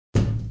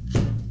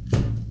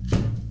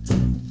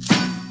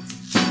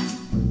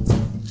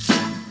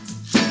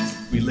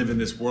we live in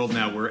this world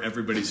now where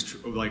everybody's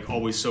like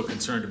always so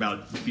concerned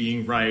about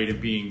being right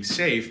and being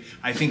safe.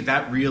 I think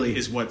that really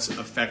is what's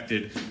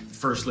affected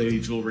First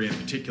Lady jewelry in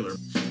particular.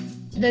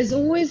 There's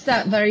always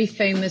that very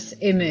famous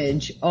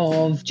image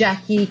of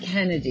Jackie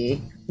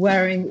Kennedy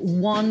wearing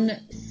one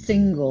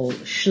single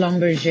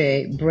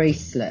Schlumberger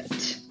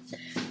bracelet.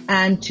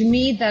 And to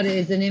me, that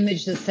is an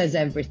image that says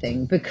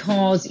everything,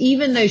 because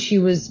even though she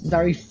was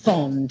very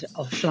fond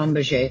of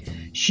Schlumberger,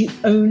 she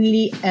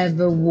only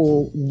ever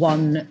wore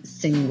one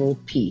single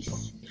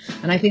piece.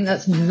 And I think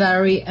that's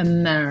very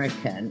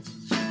American.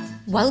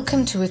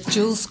 Welcome to If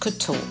Jewels Could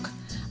Talk.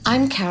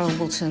 I'm Carol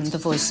Walton, the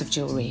voice of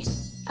jewellery,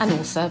 an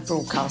author,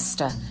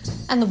 broadcaster,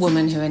 and the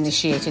woman who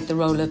initiated the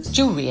role of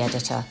jewellery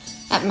editor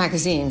at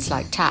magazines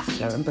like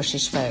Tatler and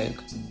British Vogue.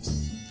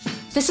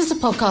 This is a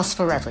podcast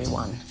for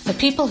everyone, for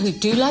people who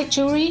do like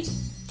jewellery,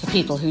 for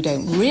people who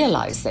don't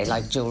realise they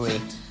like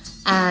jewellery,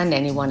 and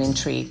anyone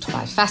intrigued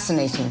by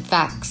fascinating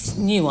facts,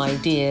 new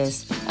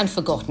ideas, and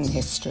forgotten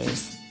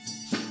histories.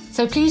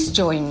 So please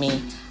join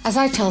me as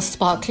I tell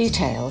sparkly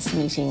tales,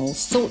 meeting all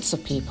sorts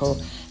of people,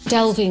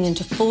 delving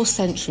into 4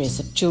 centuries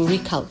of jewellery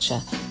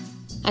culture,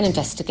 and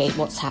investigate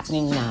what's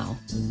happening now.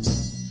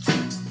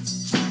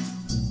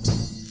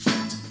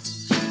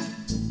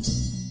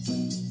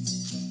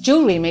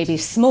 Jewellery may be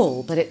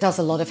small, but it does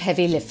a lot of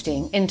heavy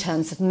lifting in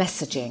terms of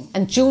messaging.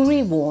 And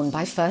jewellery worn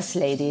by First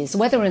Ladies,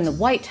 whether in the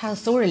White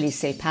House or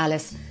Elysee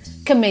Palace,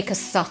 can make a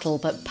subtle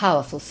but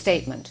powerful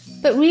statement.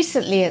 But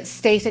recently at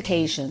state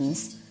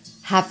occasions,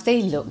 have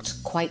they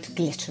looked quite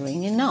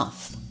glittering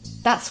enough?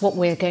 That's what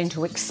we're going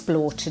to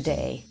explore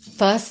today.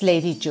 First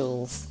Lady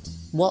jewels,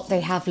 what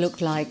they have looked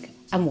like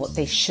and what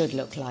they should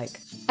look like.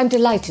 I'm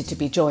delighted to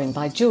be joined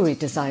by jewellery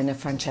designer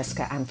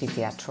Francesca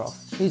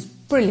Amfitheatroff, who's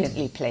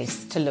brilliantly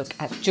placed to look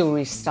at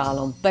jewellery style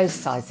on both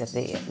sides of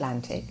the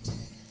Atlantic,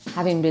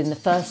 having been the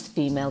first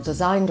female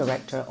design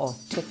director of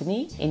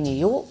Tiffany in New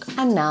York,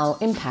 and now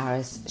in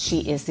Paris she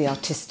is the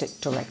artistic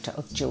director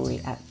of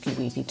jewellery at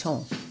Louis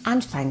Vuitton.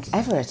 And Frank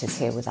Everett is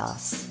here with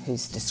us,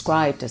 who's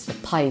described as the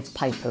Pied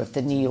Piper of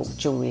the New York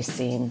jewellery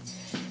scene.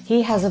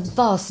 He has a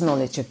vast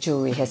knowledge of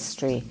jewellery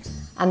history,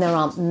 and there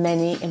aren't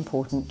many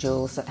important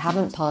jewels that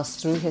haven't passed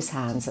through his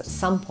hands at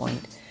some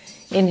point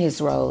in his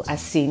role as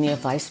Senior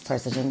Vice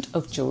President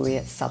of Jewellery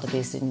at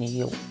Sotheby's in New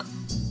York.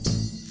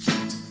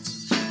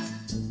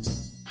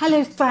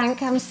 Hello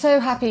Frank, I'm so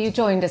happy you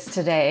joined us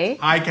today.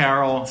 Hi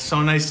Carol,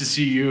 so nice to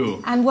see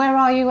you. And where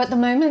are you at the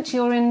moment?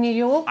 You're in New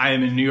York? I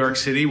am in New York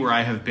City, where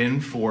I have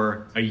been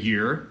for a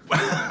year.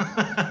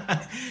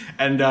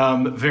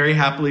 And very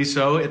happily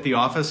so at the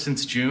office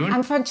since June.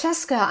 And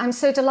Francesca, I'm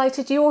so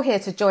delighted you're here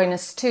to join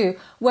us too.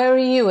 Where are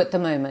you at the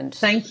moment?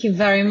 Thank you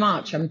very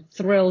much. I'm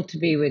thrilled to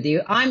be with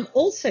you. I'm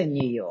also in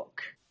New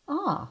York.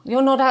 Ah,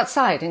 you're not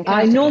outside in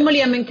Connecticut? I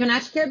normally am in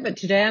Connecticut, but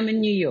today I'm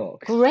in New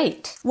York.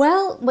 Great.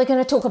 Well, we're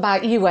going to talk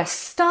about US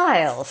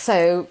style,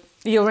 so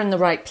you're in the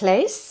right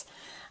place.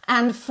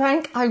 And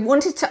Frank, I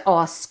wanted to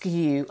ask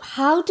you,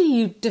 how do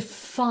you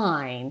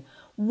define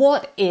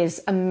what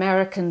is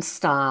American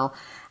style,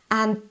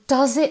 and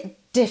does it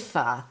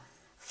differ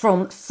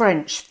from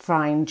French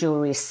fine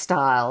jewellery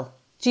style?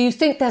 Do you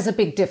think there's a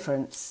big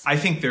difference? I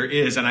think there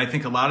is, and I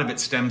think a lot of it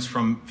stems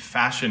from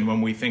fashion.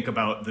 When we think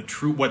about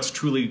what's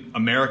truly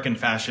American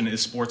fashion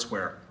is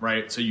sportswear,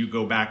 right? So you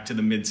go back to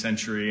the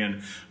mid-century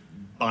and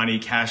Bonnie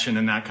Cashin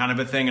and that kind of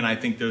a thing, and I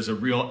think there's a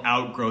real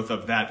outgrowth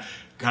of that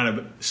kind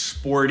of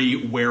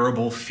sporty,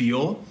 wearable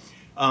feel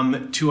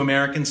to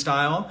American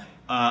style.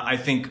 I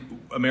think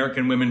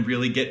American women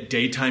really get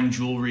daytime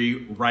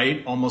jewelry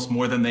right, almost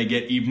more than they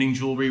get evening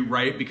jewelry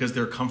right, because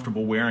they're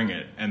comfortable wearing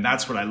it. And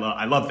that's what I love.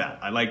 I love that.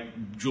 I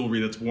like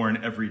jewelry that's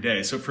worn every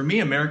day. So for me,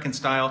 American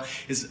style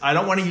is, I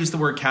don't want to use the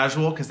word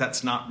casual because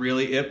that's not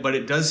really it, but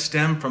it does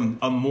stem from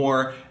a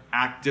more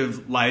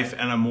active life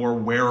and a more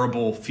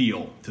wearable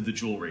feel to the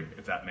jewelry,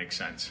 if that makes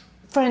sense.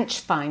 French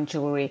fine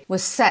jewellery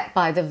was set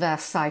by the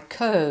Versailles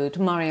Code,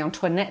 Marie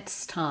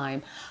Antoinette's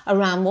time,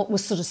 around what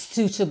was sort of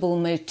suitable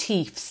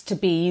motifs to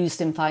be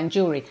used in fine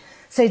jewellery.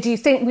 So do you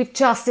think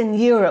in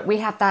Europe, we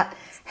have that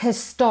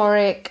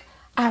historic,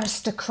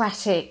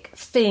 aristocratic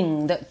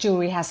thing that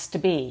jewellery has to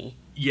be?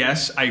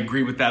 Yes, I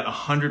agree with that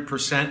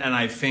 100%. And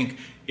I think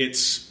it's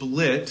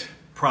split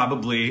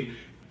probably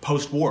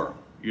post-war.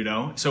 You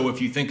know, so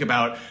if you think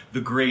about the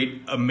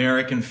great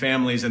American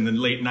families in the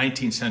late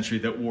 19th century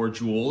that wore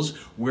jewels,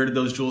 where did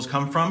those jewels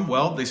come from?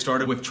 Well, they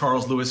started with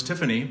Charles Louis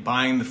Tiffany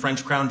buying the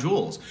French crown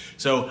jewels.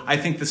 So I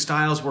think the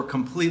styles were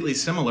completely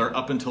similar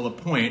up until a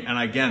point. And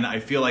again, I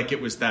feel like it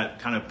was that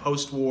kind of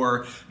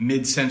post-war,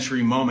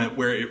 mid-century moment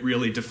where it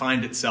really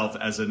defined itself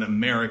as an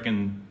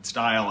American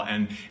style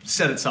and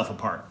set itself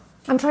apart.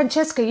 And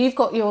Francesca, you've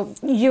got your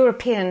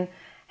European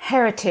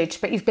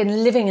heritage, but you've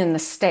been living in the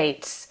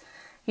States.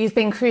 You've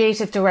been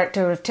creative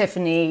director of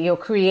Tiffany, you're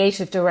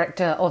creative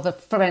director of the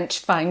French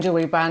fine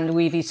jewellery brand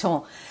Louis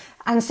Vuitton.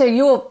 And so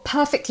you're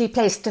perfectly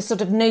placed to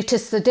sort of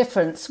notice the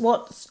difference.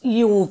 What's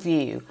your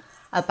view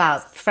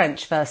about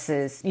French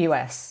versus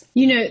US?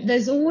 You know,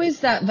 there's always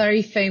that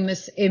very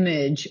famous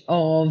image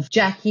of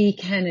Jackie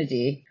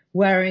Kennedy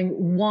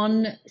wearing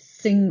one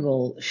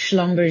single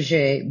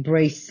Schlumberger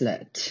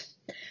bracelet.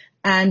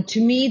 And to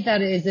me,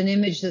 that is an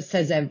image that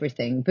says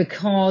everything,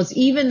 because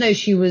even though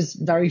she was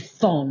very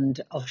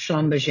fond of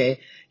Schlumberger,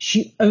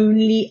 she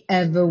only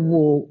ever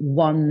wore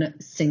one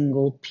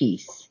single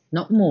piece.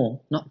 Not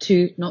more, not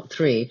two, not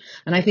three.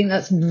 And I think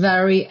that's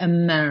very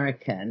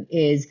American,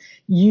 is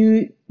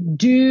you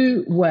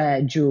do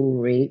wear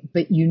jewelry,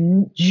 but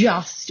you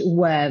just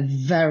wear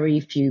very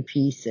few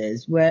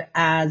pieces.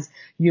 Whereas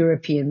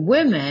European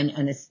women,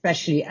 and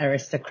especially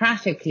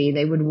aristocratically,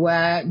 they would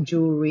wear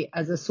jewelry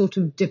as a sort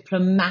of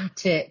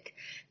diplomatic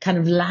kind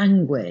of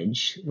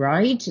language,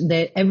 right?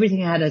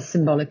 Everything had a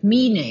symbolic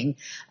meaning.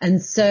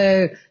 And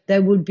so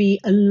there would be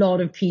a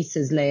lot of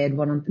pieces layered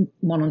one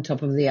on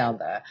top of the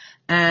other.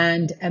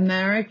 And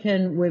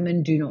American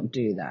women do not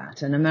do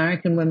that. And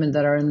American women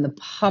that are in the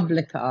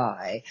public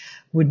eye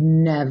would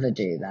never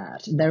do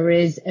that. There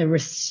is a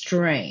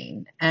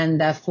restraint and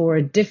therefore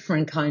a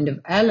different kind of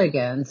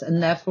elegance,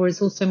 and therefore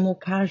it's also more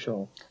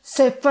casual.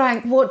 So,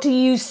 Frank, what do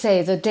you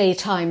say the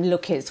daytime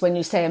look is when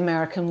you say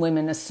American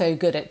women are so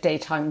good at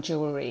daytime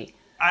jewelry?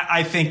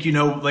 I think,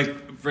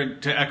 like,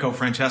 to echo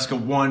Francesca,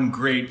 one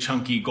great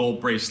chunky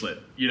gold bracelet,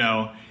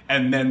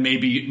 and then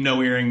maybe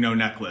no earring, no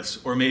necklace.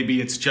 Or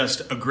maybe it's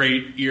just a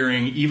great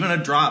earring, even a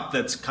drop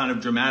that's kind of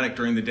dramatic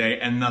during the day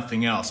and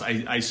nothing else.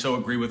 I so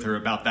agree with her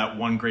about that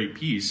one great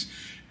piece.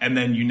 And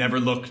then you never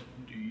look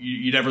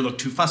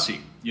too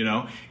fussy,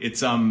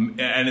 it's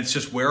and it's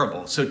just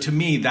wearable. So to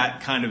me,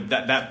 that kind of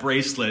that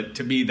bracelet,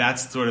 to me,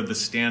 that's sort of the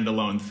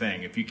standalone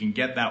thing. If you can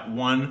get that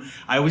one,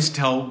 I always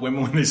tell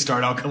women when they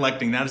start out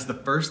collecting, that is the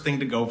first thing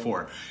to go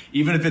for.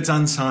 Even if it's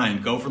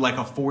unsigned, go for like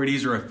a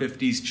 40s or a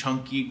 50s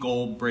chunky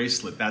gold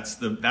bracelet. That's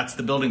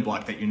the building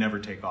block that you never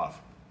take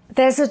off.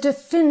 There's a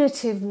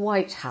definitive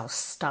White House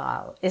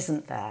style,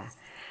 isn't there?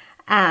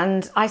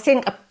 And I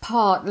think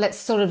let's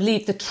sort of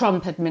leave the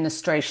Trump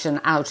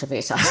administration out of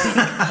it, I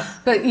think.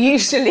 But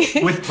usually...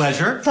 With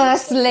pleasure.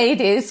 First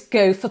ladies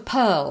go for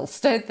pearls,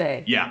 don't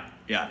they? Yeah.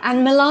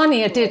 And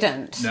Melania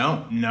didn't.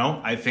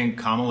 No. I think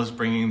Kamala's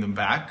bringing them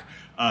back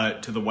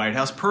to the White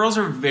House. Pearls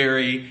are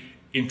very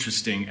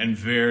interesting and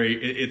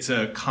it's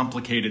a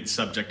complicated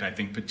subject, I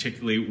think,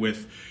 particularly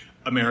with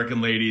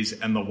American ladies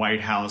and the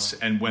White House,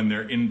 and when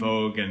they're in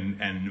vogue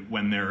and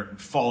when they're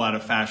fall out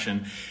of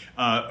fashion.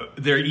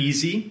 They're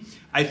easy.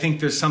 I think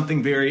there's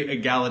something very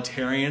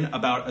egalitarian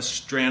about a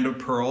strand of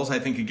pearls. I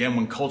think, again,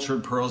 when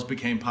cultured pearls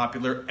became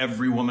popular,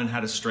 every woman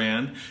had a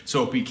strand.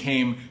 So it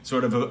became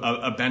sort of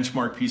a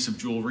benchmark piece of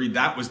jewelry.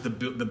 That was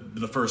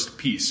the first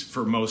piece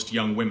for most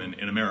young women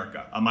in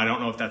America. I don't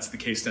know if that's the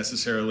case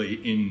necessarily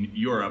in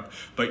Europe,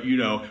 but,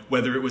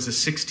 whether it was a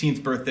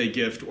 16th birthday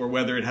gift or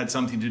whether it had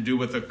something to do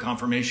with a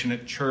confirmation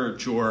at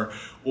church or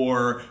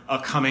a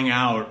coming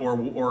out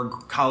or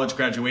college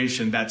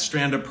graduation, that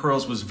strand of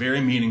pearls was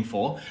very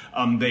meaningful.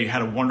 They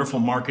had a wonderful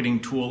marketing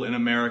tool in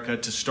America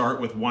to start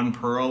with one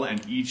pearl,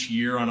 and each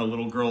year on a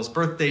little girl's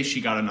birthday,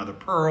 she got another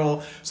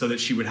pearl so that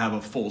she would have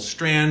a full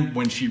strand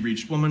when she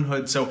reached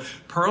womanhood. So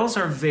pearls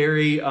are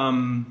very,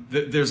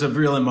 there's a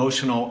real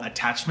emotional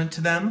attachment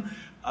to them.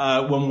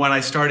 When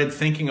I started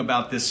thinking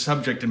about this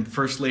subject, and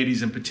first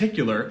ladies in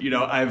particular,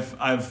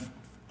 I've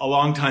a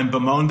long time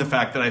bemoaned the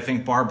fact that I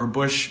think Barbara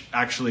Bush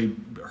actually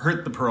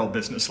hurt the pearl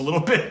business a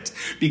little bit,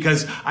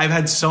 because I've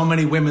had so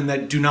many women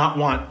that do not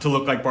want to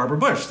look like Barbara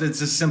Bush.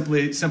 It's as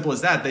simple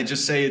as that. They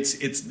just say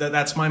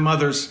that's my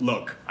mother's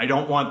look. I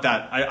don't want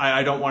that.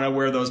 I don't want to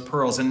wear those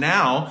pearls. And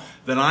now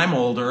that I'm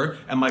older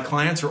and my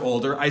clients are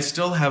older, I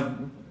still have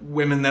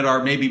women that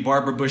are maybe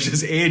Barbara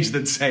Bush's age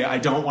that say, I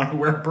don't want to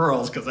wear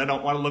pearls because I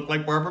don't want to look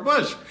like Barbara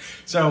Bush.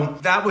 So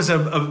that was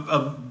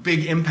a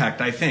big impact,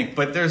 I think.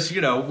 But there's,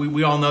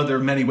 we all know there are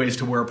many ways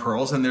to wear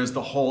pearls, and there's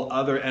the whole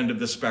other end of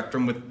the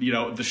spectrum with,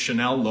 the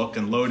Chanel look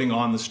and loading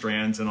on the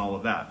strands and all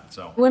of that.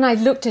 So when I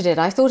looked at it,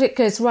 I thought it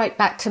goes right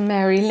back to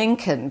Mary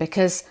Lincoln,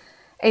 because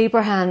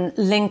Abraham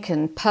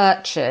Lincoln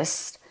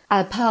purchased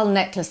a pearl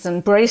necklace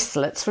and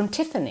bracelets from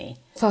Tiffany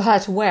for her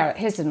to wear at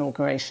his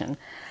inauguration.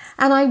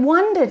 And I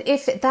wondered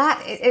if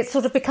it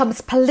sort of becomes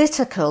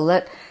political,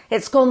 that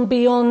it's gone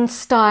beyond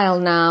style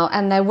now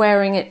and they're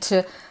wearing it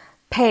to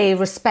pay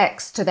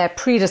respects to their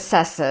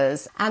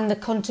predecessors and the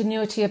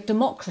continuity of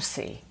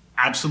democracy.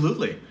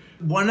 Absolutely.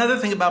 One other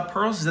thing about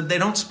pearls is that they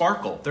don't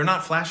sparkle. They're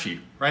not flashy,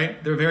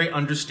 right? They're very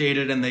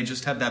understated, and they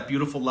just have that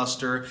beautiful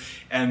luster,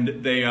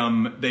 and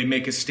they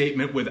make a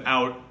statement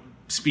without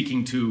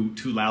speaking too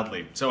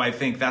loudly. So I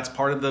think that's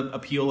part of the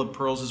appeal of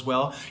pearls as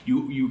well.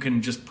 You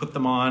can just put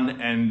them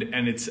on, and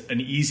it's an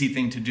easy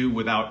thing to do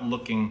without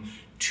looking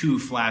too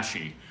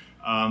flashy.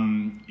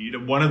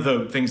 One of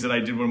the things that I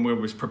did when we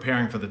was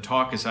preparing for the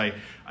talk is I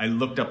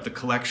looked up the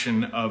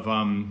collection of,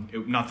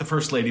 not the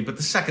first lady, but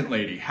the second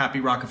lady, Happy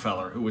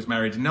Rockefeller, who was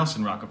married to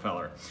Nelson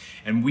Rockefeller.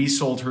 And we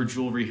sold her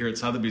jewelry here at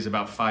Sotheby's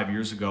about 5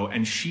 years ago.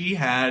 And she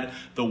had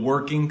the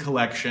working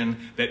collection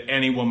that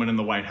any woman in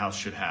the White House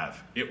should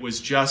have. It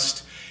was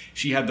just,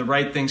 she had the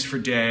right things for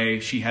day.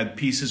 She had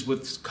pieces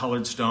with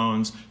colored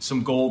stones,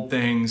 some gold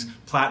things,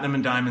 platinum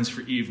and diamonds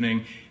for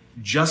evening.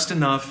 just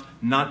enough,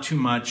 not too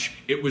much.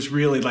 It was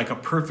really like a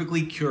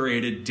perfectly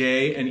curated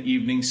day and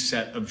evening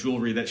set of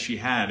jewelry that she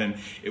had. And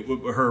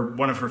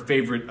one of her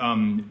favorite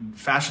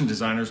fashion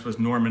designers was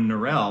Norman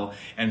Norell.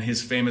 And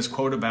his famous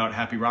quote about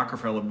Happy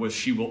Rockefeller was,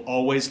 "She will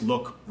always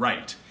look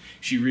right."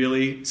 She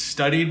really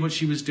studied what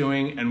she was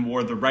doing and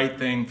wore the right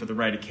thing for the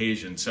right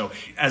occasion. So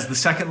as the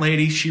second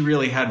lady, she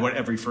really had what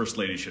every first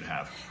lady should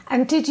have.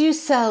 And did you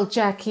sell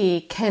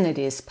Jackie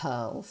Kennedy's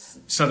pearls?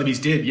 Sotheby's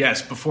did,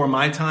 yes, before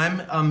my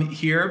time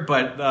here.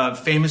 But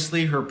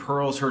famously, her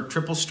pearls, her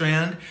triple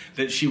strand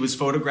that she was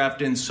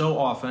photographed in so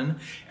often,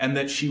 and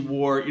that she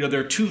wore, there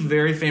are two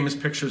very famous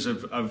pictures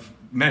of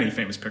many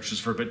famous pictures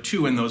of her, but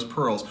two in those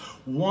pearls.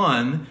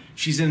 One,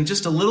 she's in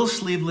just a little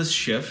sleeveless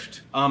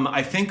shift,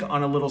 I think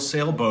on a little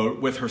sailboat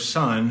with her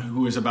son,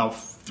 who is about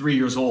 3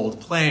 years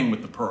old, playing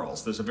with the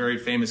pearls. There's a very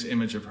famous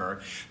image of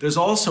her. There's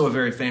also a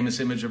very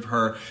famous image of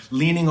her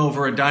leaning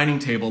over a dining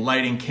table,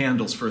 lighting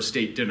candles for a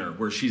state dinner,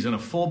 where she's in a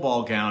full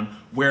ball gown,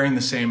 wearing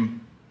the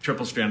same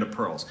triple strand of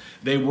pearls.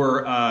 They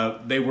were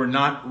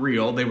not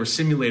real. They were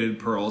simulated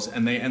pearls,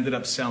 and they ended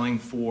up selling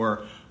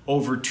for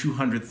over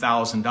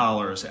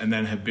 $200,000 and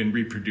then have been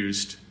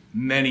reproduced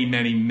many,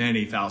 many,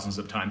 many thousands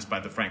of times by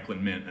the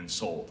Franklin Mint and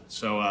sold.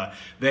 So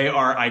they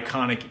are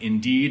iconic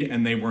indeed,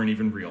 and they weren't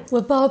even real.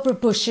 Were Barbara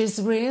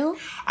Bush's real?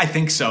 I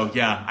think so,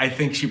 yeah. I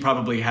think she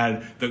probably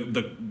had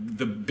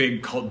the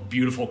big,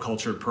 beautiful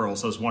cultured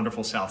pearls, those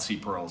wonderful South Sea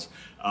pearls,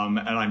 and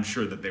I'm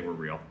sure that they were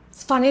real.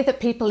 It's funny that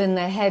people in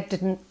their head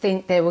didn't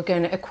think they were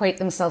going to equate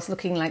themselves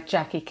looking like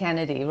Jackie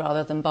Kennedy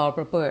rather than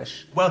Barbara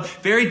Bush. Well,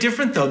 very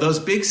different, though. Those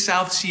big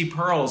South Sea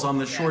pearls on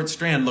the short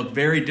strand look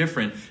very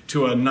different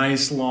to a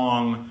nice,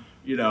 long,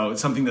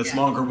 something that's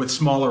longer with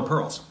smaller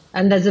pearls.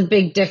 And there's a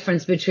big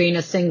difference between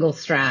a single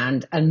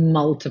strand and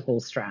multiple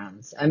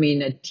strands. I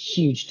mean, a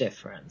huge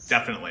difference.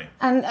 Definitely.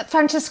 And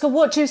Francesca,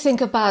 what do you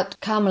think about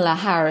Kamala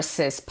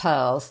Harris's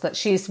pearls that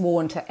she's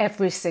worn to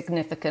every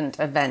significant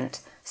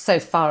event so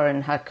far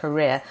in her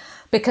career?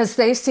 Because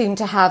they seem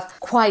to have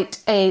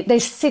they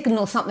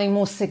signal something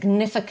more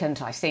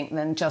significant, I think,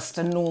 than just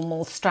a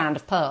normal strand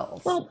of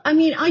pearls. Well, I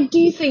mean, I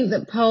do think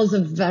that pearls are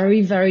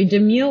very, very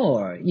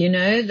demure.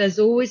 There's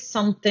always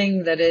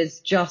something that is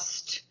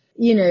just,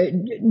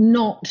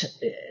 not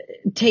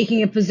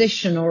taking a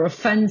position or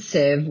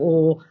offensive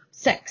or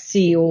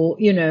sexy or,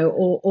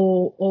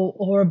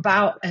 or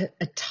about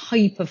a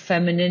type of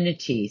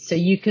femininity. So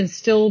you can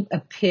still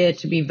appear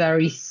to be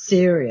very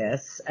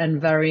serious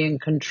and very in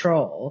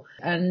control.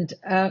 And,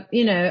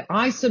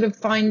 I sort of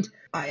find,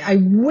 I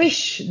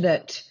wish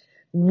that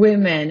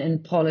women in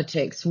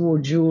politics wore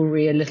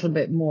jewelry a little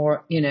bit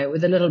more,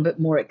 with a little bit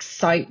more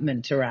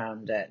excitement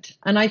around it.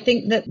 And I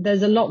think that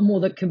there's a lot more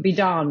that can be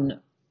done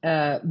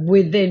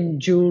within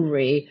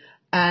jewelry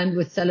and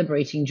with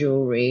celebrating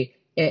jewelry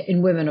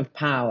in women of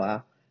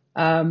power.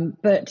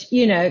 But,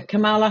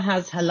 Kamala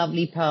has her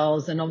lovely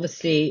pearls, and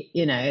obviously,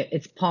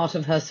 it's part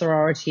of her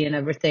sorority and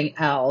everything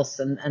else.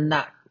 And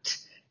that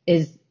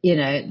is,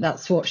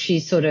 that's what she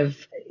sort of,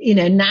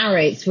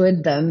 narrates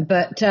with them.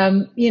 But,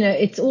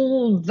 it's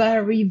all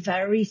very,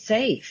 very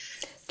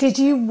safe. Did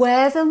you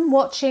wear them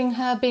watching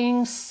her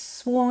being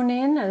sworn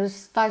in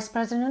as vice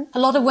president? A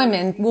lot of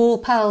women wore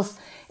pearls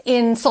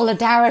in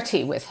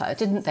solidarity with her,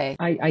 didn't they?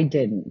 I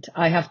didn't.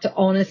 I have to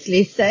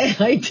honestly say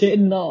I did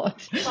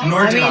not.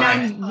 Nor did I.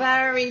 I'm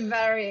very,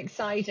 very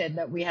excited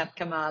that we have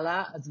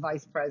Kamala as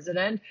vice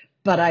president,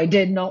 but I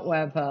did not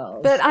wear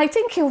pearls. But I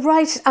think you're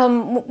right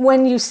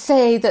when you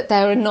say that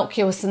they're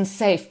innocuous and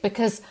safe,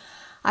 because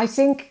I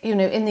think,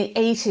 in the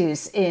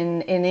 80s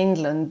in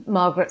England,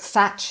 Margaret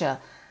Thatcher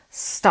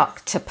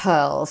stuck to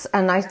pearls.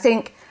 And I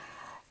think,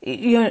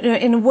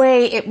 in a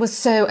way, it was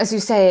so, as you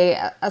say,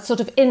 a sort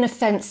of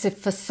inoffensive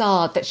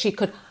facade that she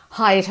could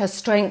hide her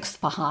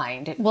strength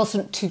behind. It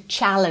wasn't too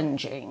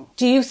challenging.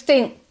 Do you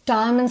think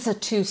diamonds are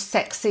too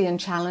sexy and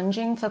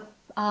challenging for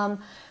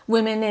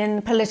women in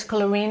the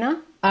political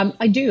arena?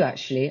 I do,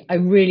 actually. I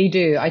really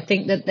do. I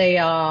think that they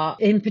are,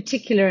 in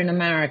particular in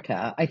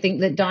America, I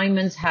think that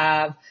diamonds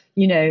have,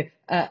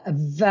 a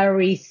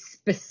very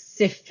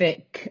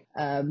specific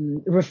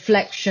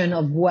reflection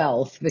of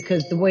wealth,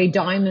 because the way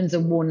diamonds are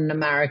worn in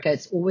America,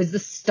 it's always the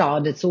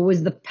stud, it's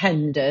always the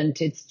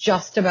pendant, it's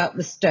just about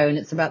the stone,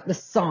 it's about the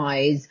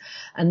size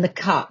and the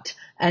cut,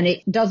 and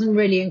it doesn't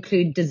really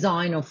include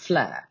design or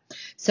flair.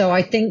 So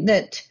I think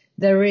that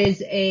there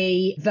is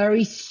a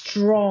very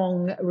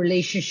strong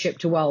relationship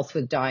to wealth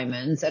with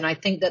diamonds, and I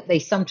think that they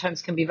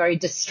sometimes can be very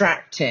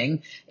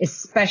distracting,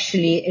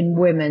 especially in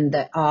women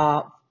that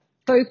are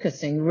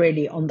focusing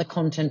really on the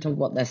content of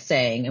what they're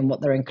saying and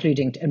what they're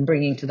including and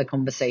bringing to the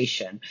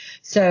conversation.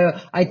 So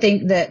I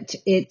think that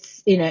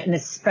it's, and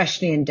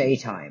especially in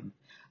daytime.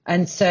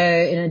 And so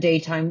in a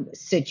daytime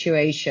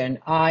situation,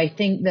 I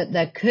think that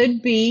there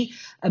could be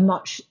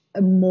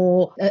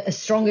a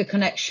stronger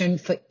connection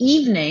for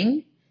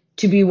evening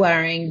to be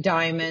wearing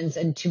diamonds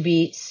and to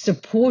be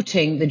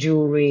supporting the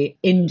jewelry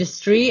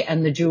industry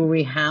and the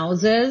jewelry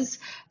houses.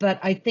 But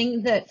I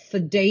think that for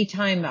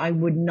daytime, I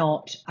would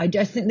not. I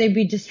just think they'd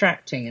be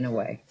distracting in a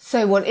way.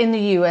 So what, in the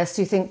US,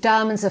 do you think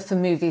diamonds are for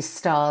movie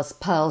stars,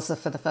 pearls are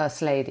for the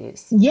first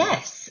ladies?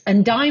 Yes.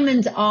 And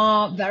diamonds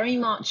are very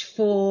much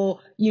for,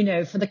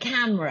 for the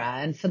camera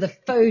and for the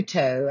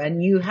photo.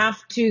 And you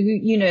have to,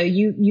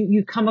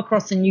 you come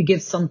across and you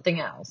give something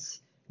else.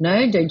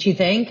 No, don't you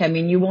think? I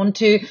mean, you want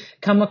to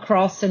come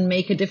across and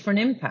make a different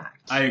impact.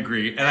 I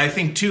agree. And I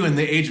think, too, in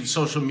the age of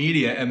social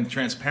media and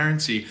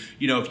transparency,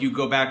 if you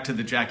go back to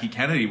the Jackie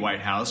Kennedy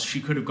White House,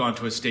 she could have gone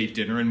to a state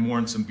dinner and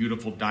worn some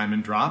beautiful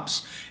diamond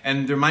drops.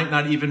 And there might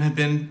not even have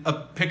been a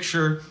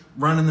picture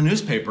run in the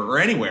newspaper or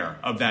anywhere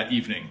of that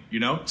evening,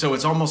 So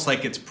it's almost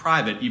like it's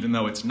private, even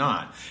though it's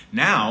not.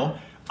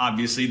 Now,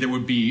 obviously, there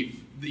would be,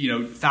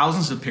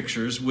 thousands of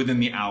pictures within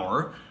the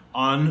hour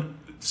on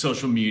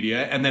social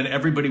media, and then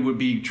everybody would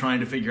be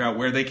trying to figure out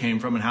where they came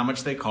from and how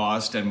much they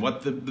cost and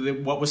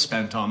what was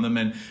spent on them.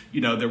 And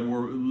there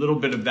were a little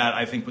bit of that,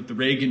 I think, with the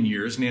Reagan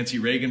years. Nancy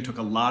Reagan took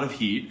a lot of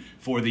heat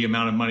for the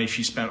amount of money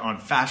she spent on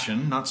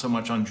fashion, not so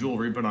much on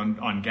jewelry, but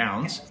on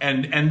gowns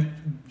and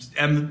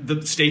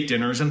the state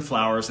dinners and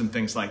flowers and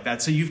things like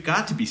that. So you've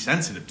got to be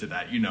sensitive to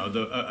that.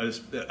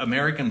 The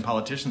American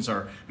politicians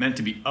are meant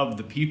to be of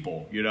the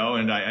people,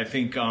 and I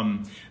think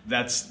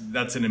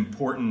that's an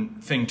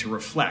important thing to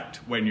reflect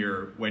when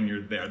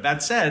you're there.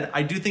 That said,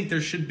 I do think there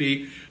should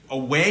be a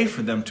way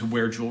for them to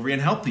wear jewelry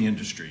and help the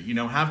industry,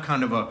 have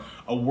kind of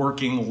a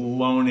working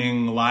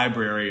loaning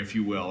library, if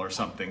you will, or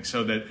something,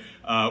 so that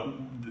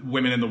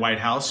women in the White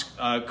House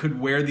could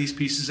wear these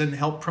pieces and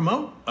help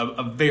promote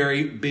a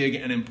very big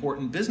and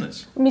important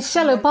business.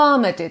 Michelle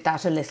Obama did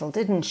that a little,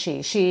 didn't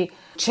she? She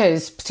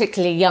chose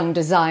particularly young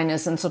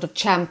designers and sort of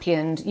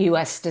championed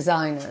US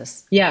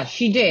designers. Yeah,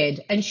 she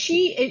did. And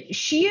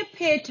she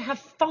appeared to have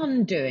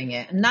fun doing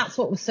it. And that's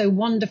what was so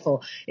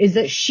wonderful, is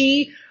that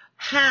she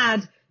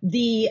had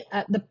the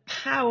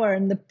power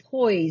and the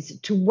poise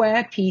to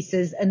wear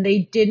pieces, and they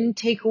didn't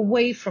take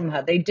away from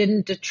her. They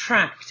didn't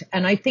detract.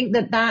 And I think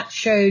that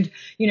showed,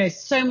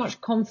 so much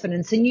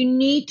confidence. And you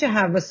need to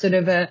have a sort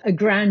of a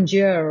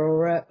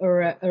grandeur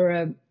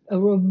or a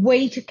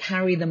way to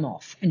carry them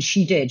off. And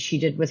she did. She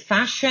did with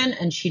fashion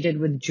and she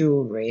did with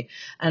jewelry.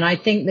 And I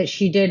think that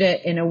she did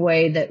it in a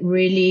way that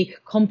really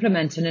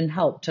complemented and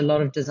helped a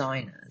lot of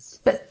designers.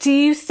 But do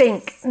you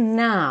think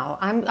now,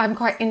 I'm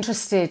quite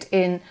interested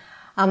in,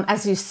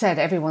 as you said,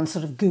 everyone's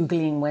sort of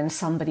Googling when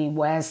somebody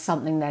wears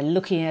something, they're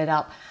looking it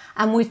up.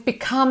 And we've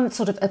become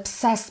sort of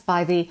obsessed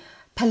by the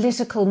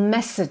political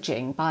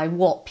messaging, by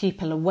what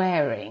people are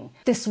wearing.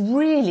 This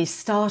really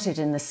started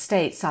in the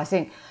States, I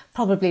think,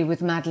 probably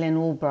with Madeleine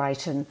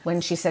Albright, and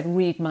when she said,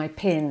 read my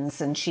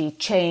pins, and she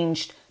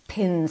changed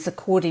pins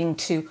according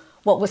to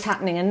what was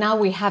happening. And now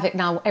we have it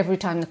now every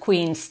time the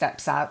Queen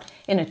steps out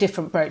in a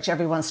different brooch,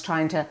 everyone's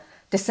trying to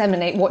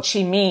disseminate what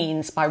she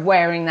means by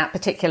wearing that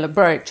particular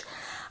brooch.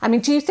 I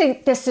mean, do you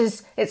think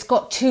it's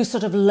got too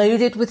sort of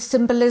loaded with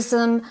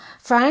symbolism,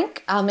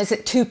 Frank? Is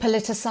it too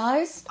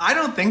politicized? I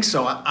don't think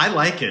so. I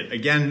like it.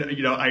 Again,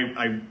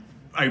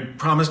 I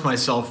promised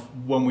myself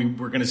when we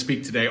were going to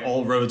speak today,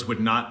 all roads would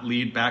not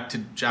lead back to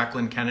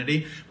Jacqueline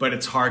Kennedy, but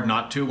it's hard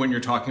not to when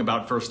you're talking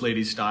about First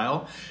Lady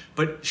style.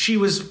 But she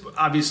was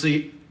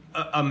obviously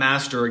a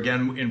master,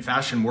 again, in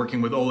fashion,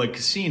 working with Oleg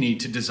Cassini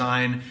to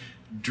design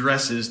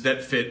dresses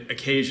that fit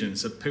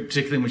occasions,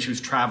 particularly when she was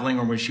traveling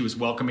or when she was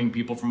welcoming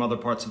people from other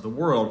parts of the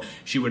world.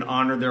 She would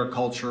honor their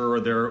culture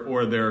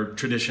or their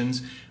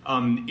traditions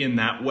in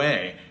that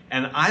way.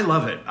 And I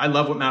love it. I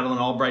love what Madeleine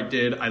Albright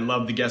did. I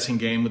love the guessing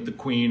game with the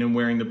Queen and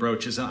wearing the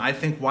brooches. And I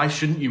think, why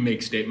shouldn't you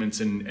make statements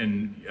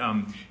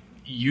and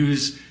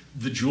use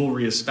the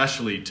jewelry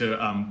especially to,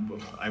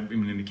 I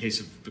mean, in the case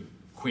of the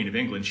Queen of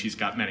England, she's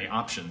got many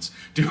options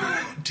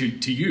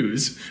to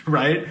use,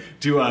 right?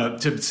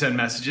 To send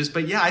messages.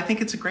 But yeah, I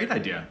think it's a great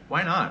idea.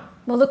 Why not?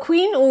 Well, the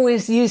Queen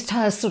always used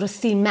her sort of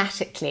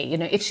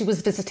thematically. If she was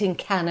visiting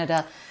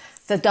Canada,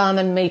 the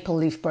diamond maple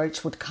leaf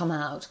brooch would come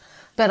out.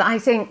 But I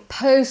think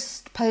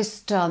post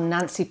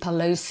Nancy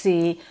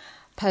Pelosi,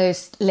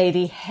 post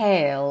Lady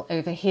Hale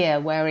over here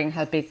wearing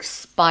her big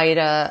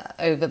spider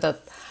over the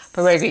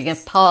proroguing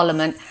of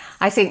Parliament,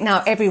 I think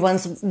now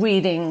everyone's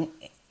reading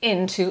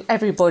into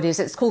everybody's.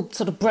 It's called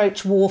sort of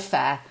brooch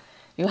warfare.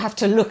 You have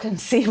to look and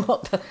see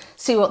what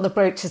the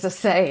brooches are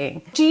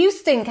saying. Do you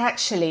think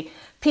actually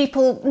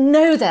people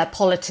know their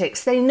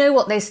politics, they know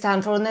what they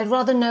stand for, and they'd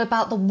rather know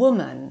about the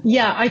woman?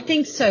 Yeah, I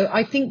think so.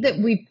 I think that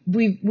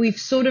we've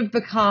sort of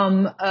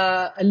become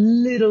a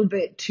little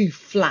bit too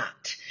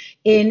flat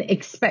in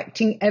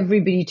expecting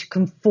everybody to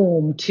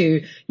conform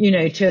to,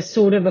 to a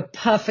sort of a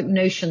perfect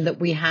notion that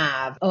we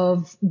have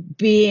of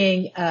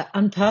being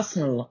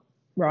unpersonal,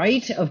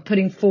 right? Of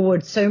putting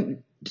forward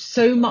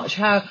so much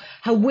how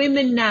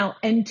women now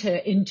enter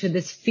into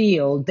this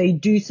field. They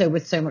do so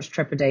with so much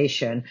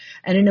trepidation.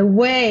 And in a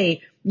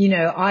way,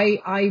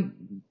 I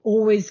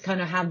always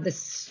kind of have this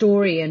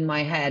story in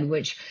my head,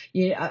 which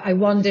I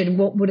wondered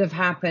what would have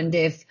happened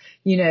if,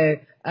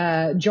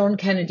 John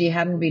Kennedy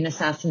hadn't been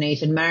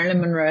assassinated,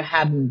 Marilyn Monroe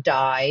hadn't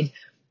died.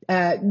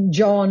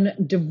 John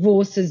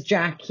divorces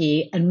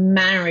Jackie and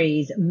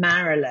marries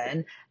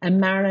Marilyn,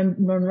 and Marilyn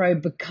Monroe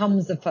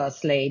becomes the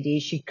first lady.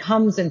 She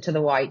comes into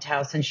the White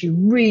House and she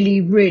really,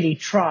 really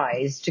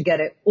tries to get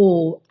it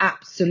all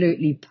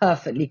absolutely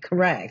perfectly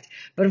correct.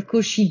 But of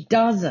course she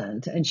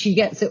doesn't, and she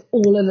gets it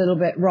all a little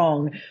bit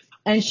wrong.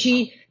 And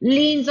she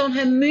leans on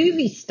her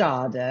movie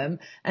stardom,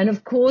 and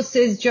of course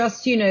is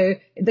just,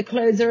 the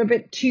clothes are a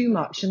bit too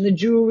much and the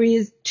jewelry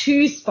is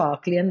too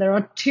sparkly and there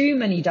are too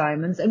many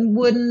diamonds. And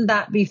wouldn't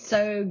that be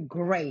so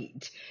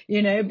great?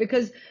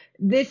 Because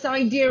this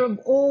idea of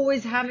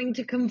always having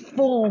to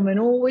conform and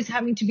always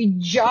having to be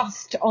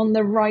just on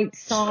the right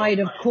side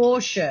of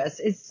cautious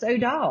is so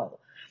dull.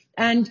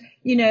 And,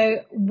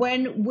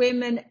 when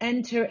women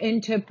enter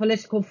into a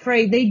political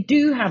fray, they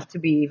do have to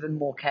be even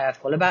more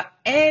careful about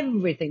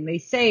everything they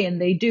say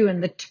and they do,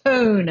 and the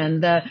tone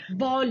and the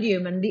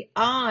volume and the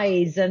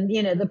eyes and,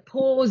 the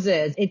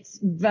pauses. It's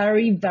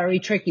very, very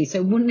tricky.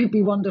 So wouldn't it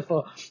be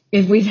wonderful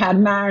if we'd had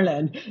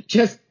Marilyn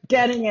just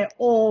getting it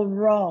all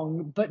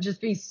wrong, but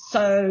just be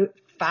so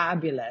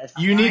fabulous?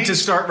 You need to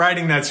start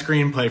writing that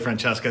screenplay,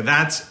 Francesca.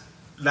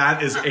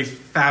 That is a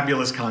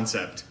fabulous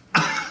concept.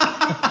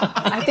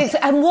 I think so.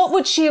 And what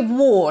would she have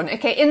worn?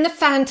 Okay, in the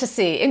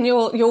fantasy, in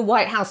your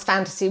White House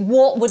fantasy,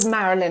 what would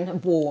Marilyn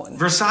have worn?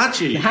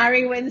 Versace.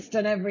 Harry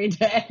Winston every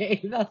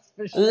day, that's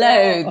for sure.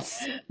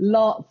 Loads.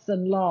 Lots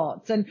and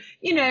lots. And,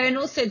 and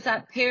also it's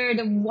that period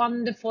of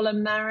wonderful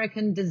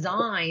American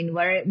design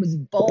where it was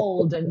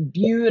bold and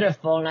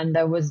beautiful, and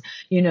there was,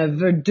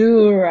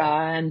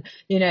 Verdura and,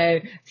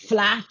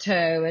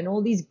 Flatto and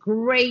all these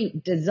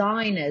great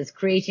designers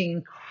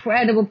creating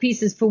incredible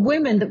pieces for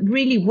women that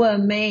really were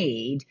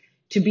made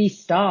to be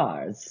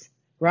stars,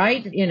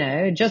 right?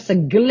 Just a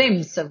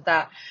glimpse of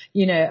that,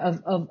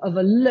 of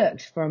a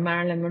look for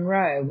Marilyn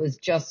Monroe was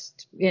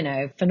just,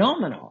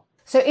 phenomenal.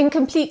 So in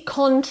complete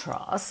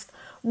contrast,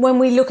 when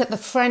we look at the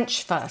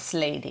French first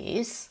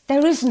ladies,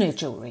 there is no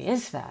jewellery,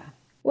 is there?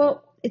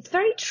 Well, it's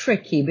very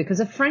tricky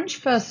because a French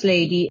first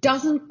lady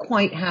doesn't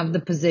quite have the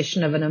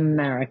position of an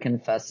American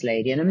first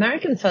lady. An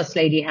American first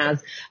lady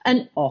has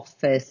an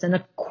office and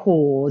a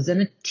cause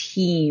and a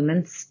team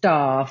and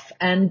staff,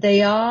 and they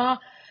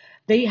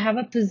have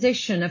a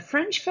position. A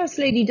French first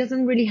lady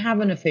doesn't really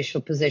have an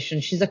official position.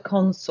 She's a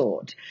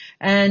consort.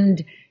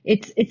 And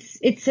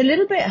it's a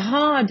little bit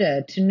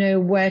harder to know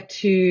where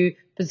to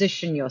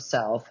position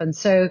yourself. And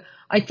so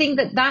I think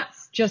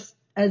that's just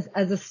as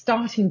a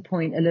starting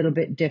point a little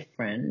bit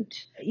different.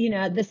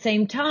 At the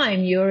same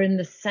time, you're in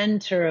the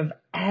center of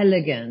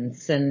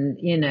elegance and,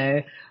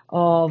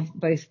 of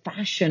both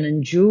fashion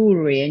and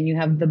jewelry, and you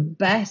have the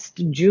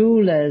best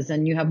jewelers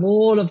and you have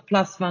all of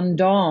Place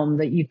Vendôme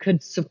that you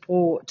could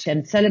support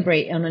and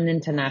celebrate on an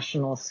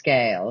international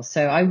scale.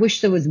 So I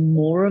wish there was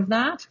more of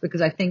that,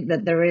 because I think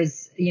that there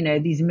is,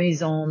 these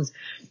maisons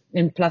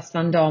in Place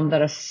Vendôme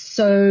that are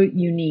so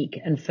unique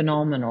and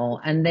phenomenal,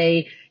 and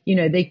they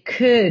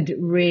could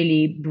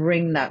really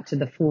bring that to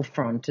the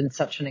forefront in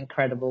such an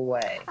incredible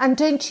way. And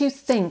don't you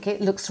think it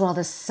looks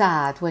rather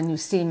sad when you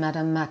see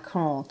Madame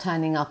Macron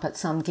turning up at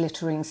some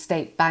glittering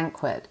state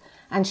banquet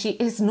and she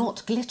is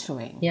not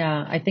glittering?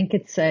 Yeah, I think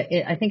it's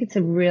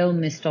a real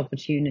missed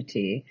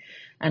opportunity,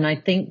 and I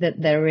think that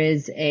there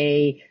is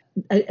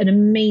an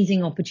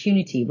amazing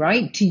opportunity,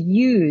 right, to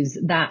use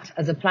that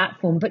as a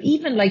platform. But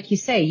even like you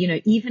say,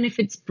 even if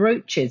it's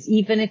brooches,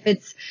 even if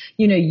it's,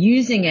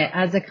 using it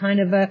as a kind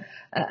of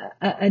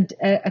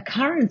a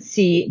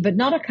currency, but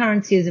not a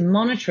currency as in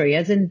monetary,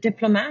 as in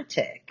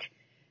diplomatic.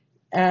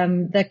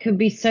 There could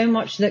be so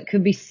much that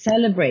could be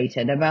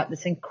celebrated about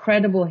this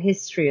incredible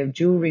history of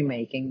jewelry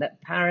making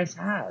that Paris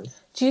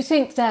has. Do you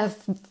think they're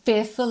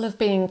fearful of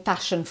being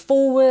fashion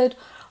forward,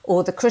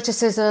 or the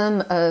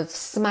criticism of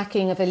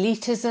smacking of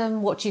elitism?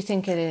 What do you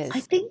think it is? I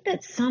think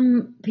that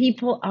some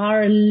people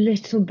are a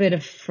little bit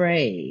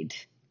afraid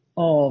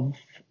of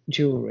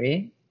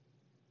jewelry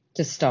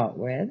to start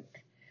with.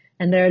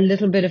 And they're a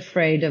little bit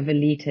afraid of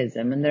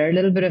elitism, and they're a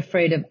little bit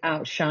afraid of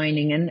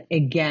outshining. And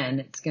again,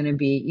 it's going to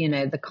be,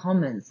 the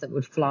comments that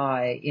would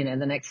fly,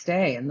 the next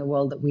day in the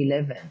world that we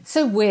live in.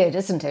 So weird,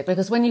 isn't it?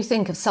 Because when you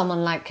think of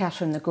someone like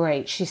Catherine the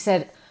Great, she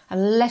said,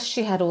 unless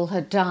she had all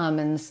her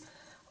diamonds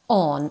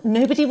on,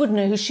 nobody would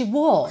know who she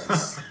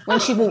was when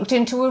she walked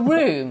into a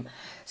room.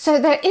 So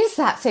there is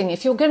that thing.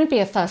 If you're going to be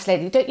a first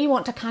lady, don't you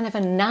want to kind of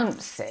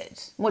announce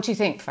it? What do you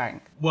think,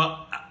 Frank?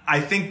 Well,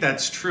 I think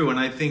that's true. And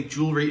I think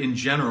jewelry in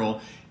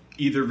general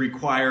either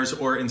requires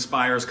or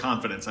inspires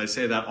confidence. I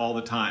say that all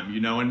the time,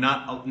 and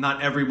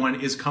not everyone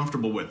is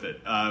comfortable with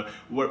it.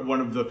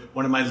 One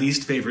of my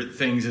least favorite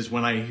things is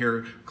when I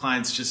hear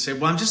clients just say,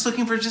 well, I'm just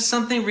looking for just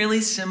something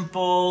really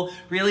simple,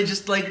 really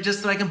just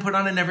that I can put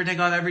on and never take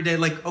off every day.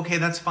 Like, okay,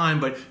 that's fine,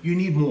 but you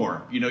need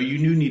more. You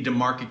do need to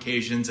mark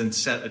occasions and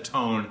set a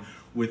tone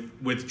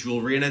with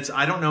jewelry. And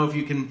I don't know if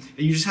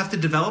you just have to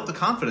develop the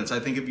confidence. I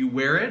think if you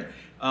wear it,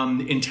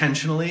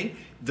 intentionally,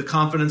 the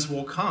confidence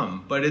will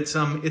come. But it's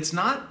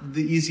not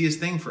the easiest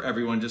thing for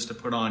everyone just to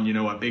put on,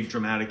 a big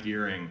dramatic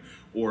earring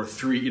or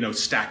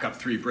stack up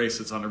 3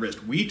 bracelets on the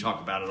wrist. We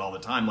talk about it all the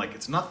time like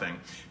it's nothing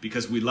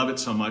because we love it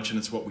so much and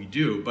it's what we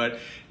do. But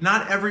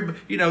not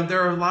everybody,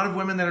 there are a lot of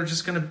women that are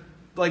just going to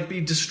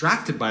be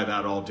distracted by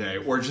that all day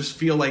or just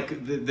feel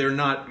like they're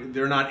not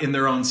in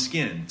their own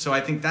skin. So I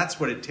think that's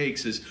what it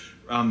takes is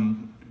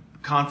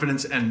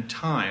confidence and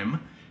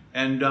time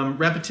and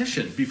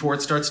repetition before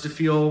it starts to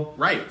feel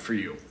right for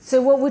you. So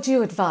what would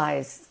you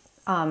advise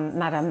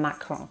Madame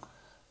Macron?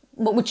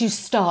 What would you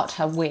start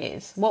her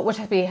with? What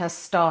would be her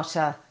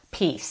starter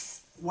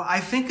piece? Well, I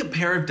think a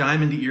pair of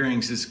diamond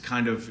earrings is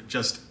kind of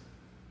just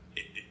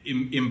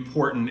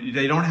important.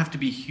 They don't have to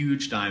be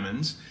huge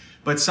diamonds,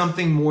 but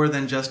something more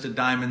than just a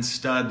diamond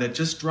stud that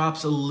just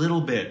drops a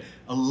little bit,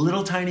 a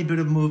little tiny bit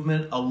of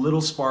movement, a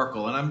little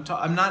sparkle. And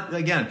I'm not,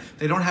 again,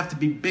 they don't have to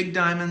be big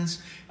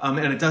diamonds, and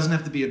it doesn't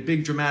have to be a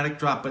big dramatic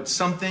drop, but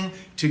something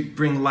to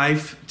bring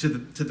life to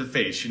the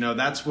face.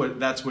 That's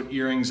what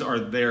earrings are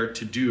there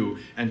to do,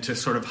 and to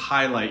sort of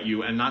highlight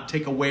you and not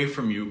take away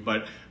from you,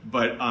 but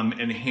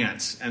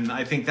enhance. And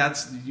I think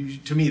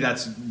to me,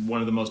 that's one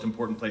of the most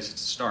important places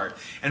to start.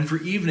 And for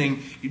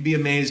evening, you'd be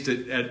amazed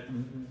at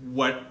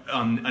what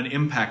an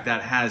impact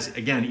that has.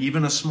 Again,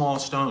 even a small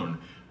stone,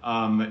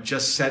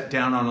 just set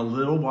down on a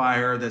little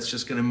wire that's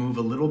just going to move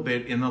a little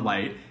bit in the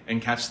light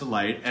and catch the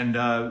light,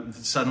 and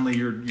suddenly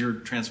you're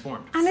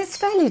transformed. And it's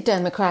fairly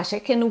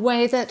democratic in a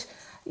way that,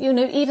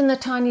 even the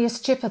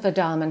tiniest chip of a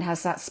diamond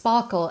has that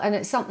sparkle, and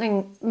it's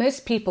something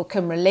most people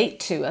can relate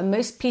to, and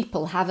most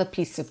people have a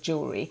piece of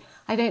jewellery.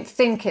 I don't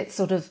think it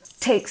sort of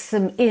takes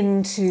them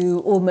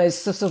into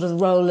almost the sort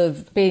of role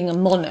of being a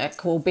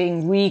monarch or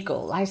being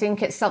regal. I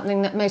think it's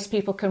something that most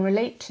people can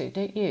relate to,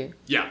 don't you?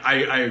 Yeah,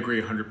 I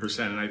agree 100%.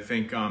 And I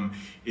think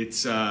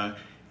it's,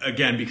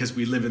 again, because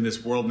we live in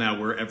this world now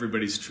where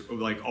everybody's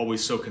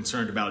always so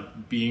concerned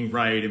about being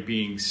right and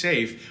being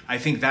safe, I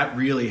think that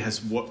really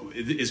is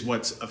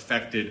what's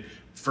affected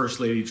First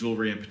Lady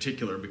jewelry in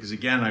particular, because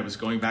again, I was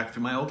going back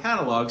through my old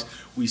catalogs.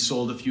 We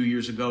sold a few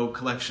years ago a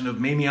collection of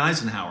Mamie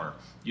Eisenhower,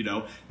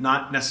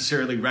 not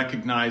necessarily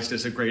recognized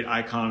as a great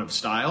icon of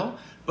style,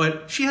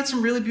 but she had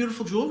some really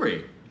beautiful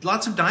jewelry,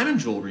 lots of diamond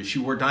jewelry. She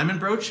wore diamond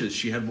brooches.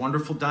 She had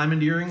wonderful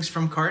diamond earrings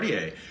from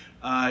Cartier.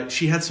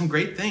 She had some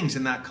great things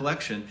in that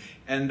collection.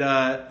 And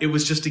it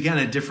was just, again,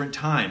 a different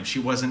time. She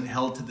wasn't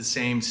held to the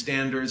same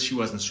standards. She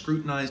wasn't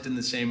scrutinized in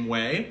the same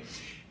way.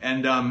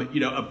 And,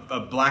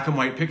 a black and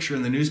white picture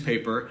in the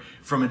newspaper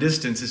from a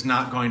distance is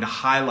not going to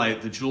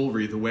highlight the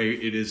jewelry the way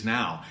it is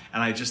now.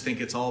 And I just think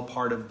it's all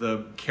part of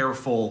the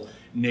careful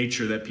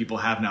nature that people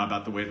have now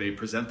about the way they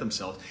present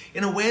themselves.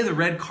 In a way, the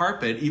red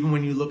carpet, even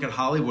when you look at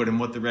Hollywood and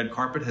what the red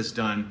carpet has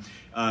done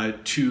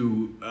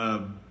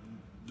to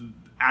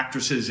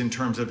actresses in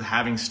terms of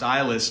having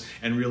stylists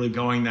and really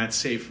going that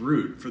safe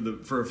route.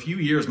 For a few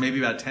years, maybe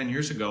about 10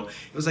 years ago,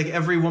 it was like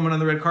every woman on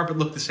the red carpet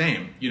looked the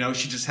same.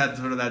 She just had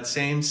sort of that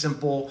same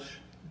simple,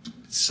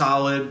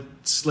 solid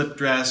slip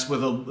dress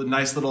with a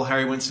nice little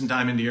Harry Winston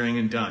diamond earring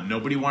and done.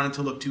 Nobody wanted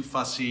to look too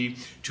fussy,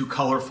 too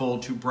colorful,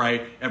 too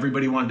bright.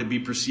 Everybody wanted to be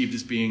perceived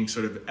as being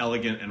sort of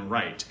elegant and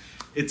right.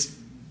 It's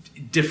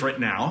different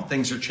now.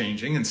 Things are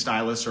changing and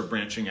stylists are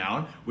branching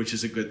out, which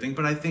is a good thing.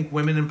 But I think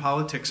women in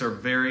politics are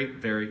very,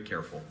 very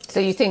careful. So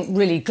you think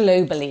really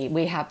globally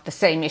we have the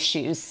same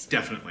issues?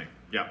 Definitely,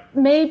 yeah.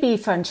 Maybe,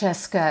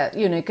 Francesca,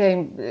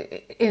 going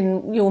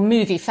in your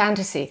movie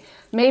fantasy,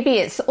 maybe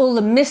it's all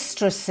the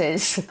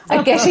mistresses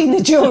are getting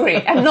the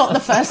jewellery and not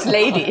the first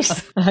ladies.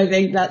 I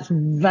think that's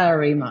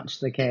very much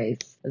the case.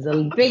 There's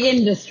a big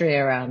industry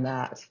around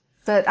that.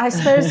 But I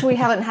suppose we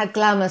haven't had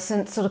glamour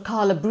since sort of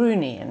Carla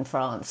Bruni in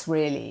France,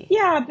 really.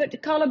 Yeah, but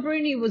Carla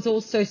Bruni was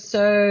also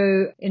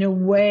so, in a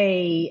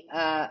way,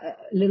 a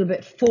little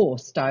bit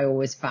forced, I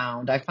always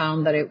found. I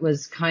found that it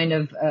was kind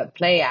of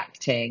play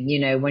acting,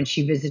 when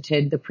she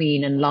visited the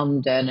Queen in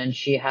London and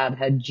she had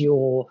her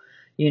jaw,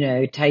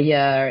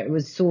 tailleur. It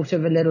was sort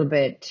of a little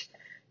bit,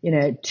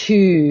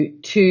 too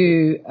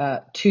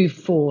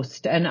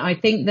forced. And I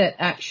think that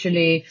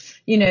actually,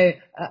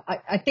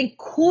 I think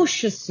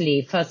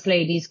cautiously first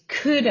ladies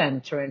could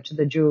enter into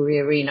the jewelry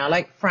arena,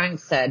 like Frank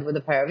said, with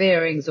a pair of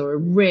earrings or a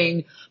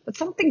ring, but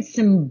something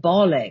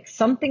symbolic,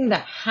 something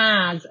that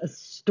has a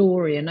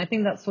story. And I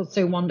think that's what's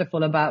so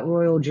wonderful about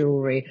royal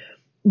jewelry.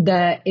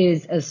 There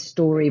is a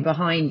story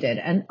behind it.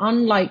 And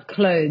unlike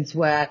clothes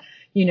where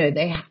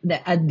they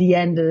at the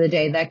end of the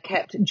day, they're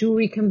kept.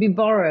 Jewelry can be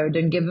borrowed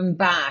and given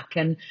back,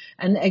 and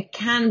it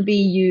can be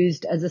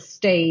used as a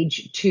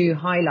stage to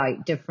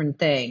highlight different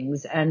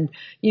things, and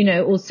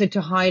also to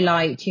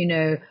highlight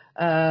the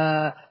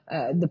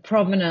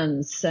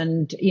provenance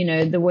and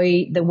the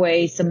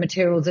way some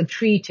materials are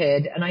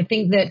treated. And I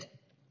think that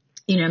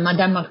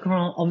Madame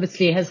Macron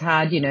obviously has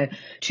had,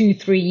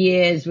 2-3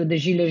 years with the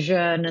Gilets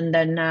jaunes and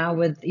then now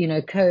with,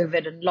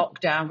 COVID and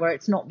lockdown where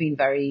it's not been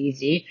very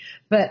easy.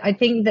 But I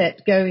think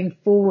that going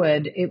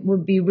forward, it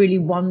would be really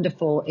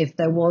wonderful if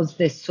there was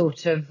this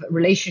sort of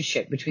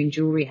relationship between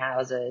jewelry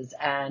houses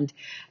and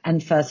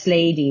first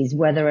ladies,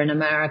 whether in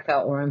America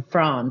or in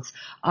France.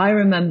 I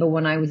remember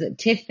when I was at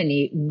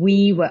Tiffany,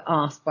 we were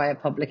asked by a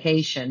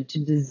publication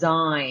to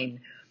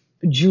design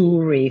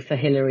jewelry for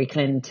Hillary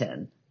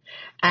Clinton.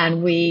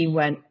 And we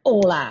went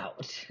all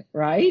out,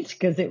 right?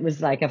 Because it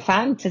was like a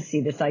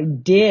fantasy, this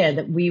idea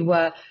that we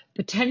were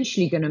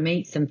potentially going to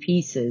make some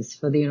pieces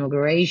for the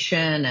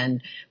inauguration.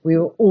 And we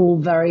were all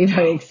very,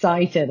 very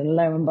excited. And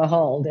lo and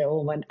behold, it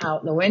all went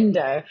out the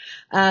window.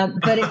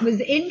 But it was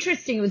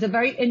interesting. It was a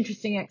very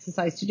interesting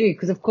exercise to do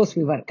because, of course,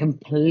 we went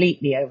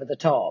completely over the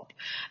top.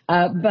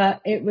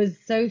 But it was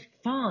so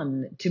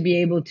fun to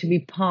be able to be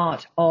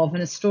part of an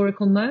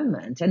historical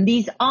moment. And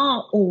these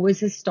are always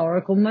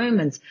historical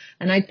moments.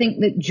 And I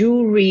think that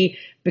jewelry,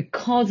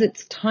 because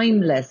it's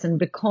timeless and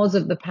because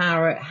of the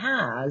power it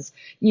has,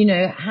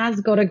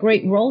 has got a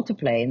great role to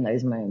play in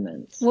those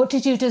moments. What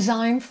did you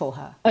design for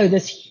her? Oh,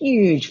 this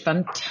huge,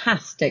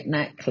 fantastic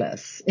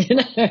necklace,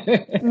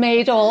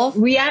 Made of?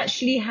 We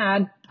actually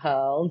had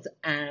pearls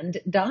and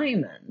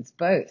diamonds,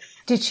 both.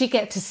 Did she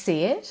get to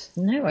see it?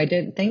 No, I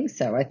don't think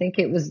so. I think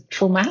it was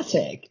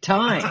traumatic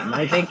time.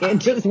 I think it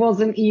just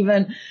wasn't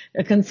even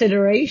a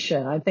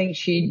consideration. I think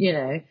she,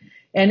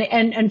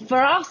 and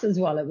for us as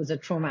well, it was a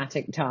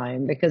traumatic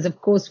time because, of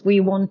course, we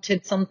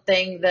wanted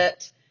something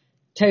that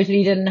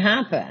totally didn't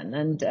happen.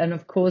 And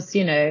of course,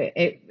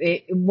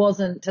 it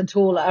wasn't at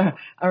all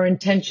our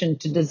intention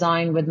to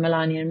design with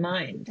Melania in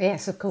mind.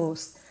 Yes, of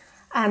course.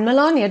 And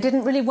Melania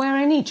didn't really wear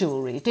any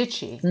jewelry, did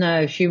she?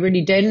 No, she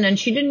really didn't. And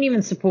she didn't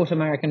even support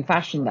American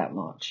fashion that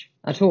much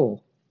at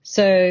all.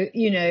 So,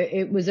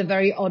 it was a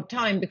very odd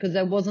time because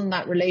there wasn't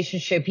that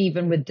relationship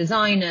even with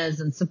designers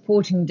and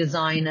supporting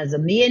designers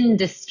and the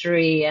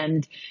industry.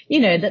 And,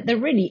 that there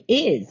really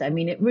is. I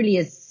mean, it really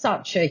is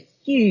such a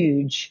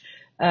huge,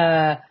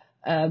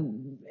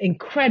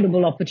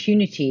 incredible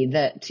opportunity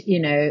that,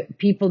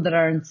 people that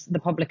are in the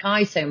public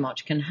eye so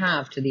much can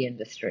have to the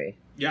industry.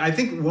 Yeah, I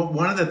think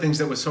one of the things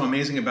that was so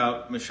amazing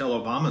about Michelle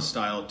Obama's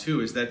style,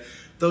 too, is that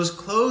those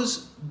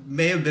clothes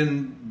may have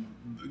been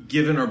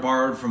given or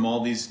borrowed from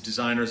all these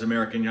designers,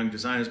 American young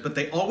designers, but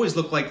they always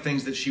look like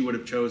things that she would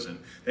have chosen.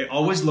 They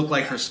always look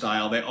like her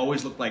style. They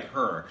always look like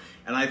her.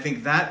 And I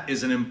think that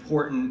is an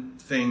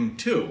important thing,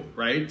 too,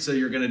 right? So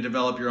you're going to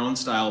develop your own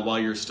style while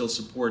you're still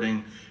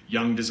supporting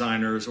young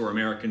designers or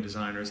American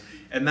designers.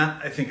 And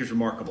that, I think, is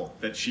remarkable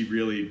that she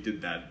really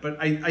did that.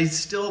 But I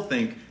still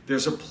think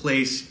there's a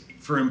place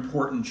for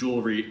important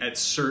jewelry at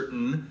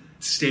certain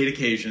state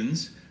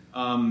occasions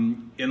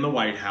in the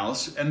White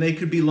House, and they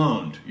could be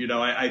loaned.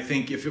 I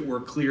think if it were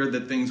clear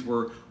that things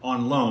were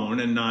on loan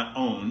and not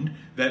owned,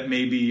 that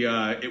maybe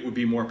it would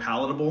be more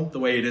palatable the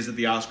way it is at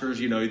the Oscars,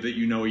 that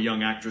a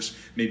young actress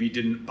maybe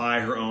didn't buy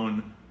her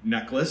own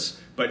necklace,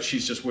 but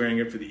she's just wearing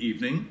it for the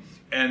evening.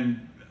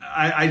 And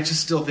I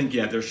just still think,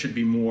 there should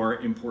be more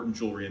important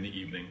jewelry in the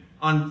evening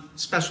on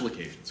special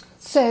occasions.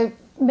 So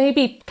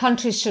maybe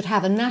countries should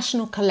have a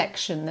national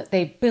collection that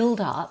they build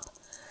up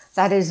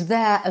that is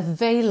there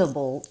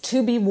available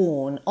to be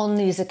worn on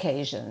these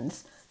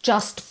occasions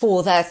just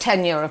for their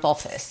tenure of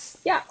office.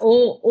 Yeah,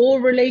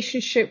 or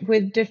relationship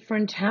with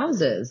different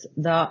houses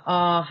that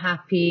are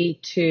happy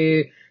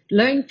to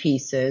loan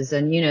pieces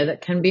and,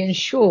 that can be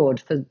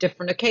insured for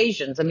different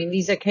occasions. I mean,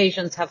 these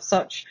occasions have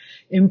such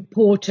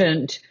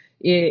important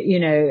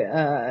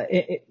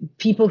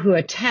people who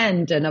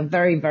attend and are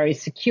very, very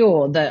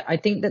secure that I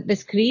think that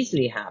this could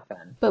easily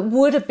happen. But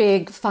would a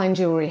big fine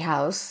jewellery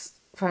house,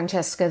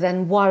 Francesca,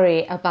 then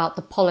worry about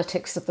the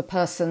politics of the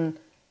person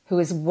who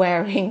is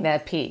wearing their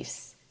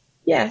piece?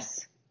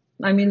 Yes.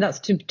 I mean, that's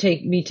to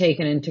be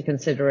taken into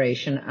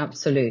consideration,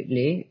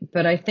 absolutely.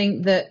 But I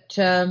think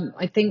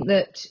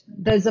that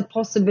there's a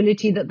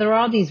possibility that there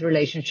are these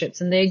relationships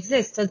and they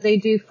exist as they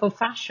do for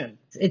fashion.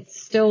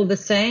 It's still the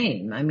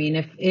same. I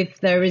mean,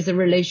 if there is a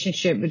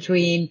relationship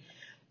between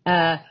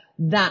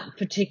that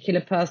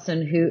particular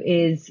person who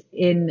is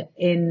in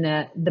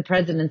the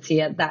presidency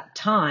at that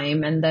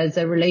time and there's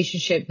a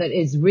relationship that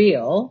is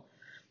real,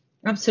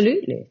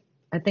 absolutely.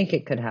 I think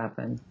it could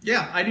happen.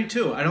 Yeah, I do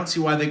too. I don't see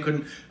why they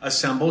couldn't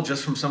assemble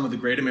just from some of the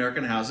great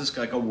American houses,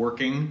 like a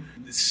working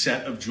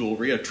set of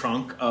jewelry, a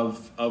trunk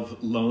of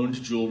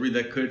loaned jewelry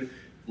that could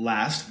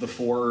last the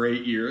 4 or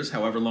 8 years,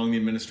 however long the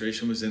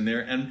administration was in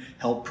there, and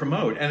help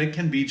promote. And it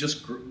can be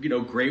just,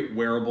 great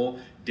wearable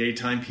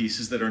daytime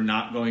pieces that are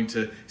not going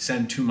to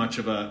send too much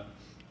of an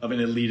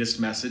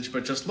elitist message,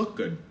 but just look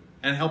good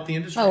and help the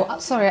industry. Oh,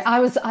 sorry,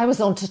 I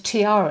was onto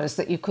tiaras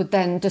that you could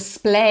then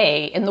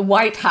display in the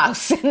White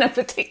House in a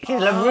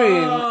particular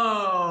room.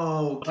 Oh,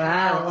 Oh,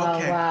 Carol,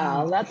 okay.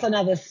 Wow. That's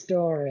another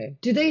story.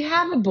 Do they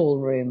have a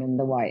ballroom in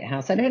the White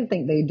House? I don't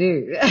think they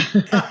do.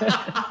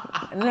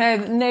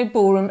 No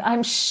ballroom.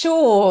 I'm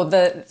sure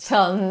that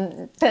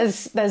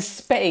there's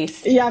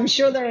space. Yeah, I'm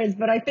sure there is.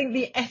 But I think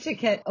the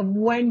etiquette of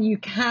when you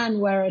can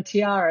wear a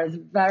tiara is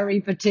very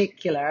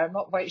particular. I'm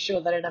not quite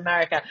sure that in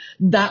America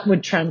that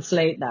would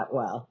translate that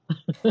well.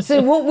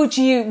 So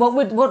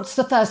what's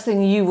the first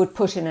thing you would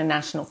put in a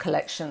national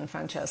collection,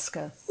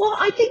 Francesca? Well,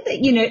 I think that,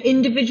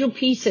 individual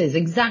pieces,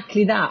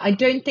 exactly that. I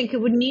don't think it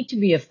would need to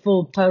be a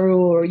full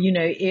parure,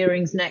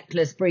 earrings,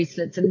 necklace,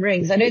 bracelets and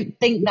rings. I don't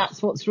think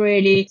that's what's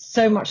really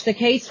so much the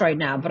case right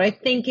now. But I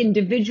think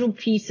individual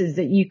pieces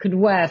that you could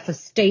wear for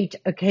state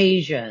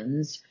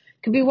occasions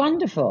could be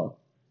wonderful,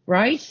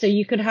 right? So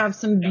you could have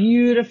some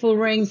beautiful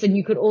rings, and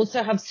you could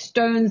also have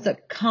stones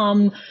that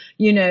come,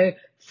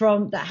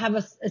 that have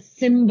a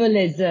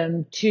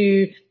symbolism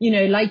to,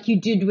 like you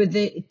did with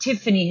the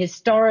Tiffany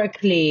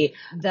historically,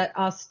 that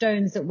are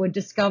stones that were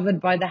discovered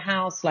by the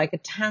house, like a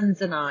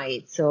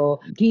tanzanite,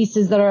 or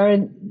pieces that are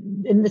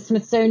in the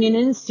Smithsonian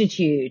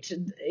Institute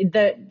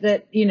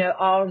that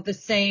are of the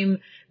same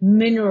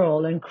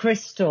mineral and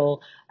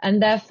crystal,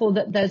 and therefore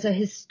that there's a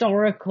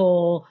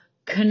historical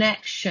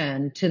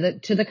connection to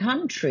the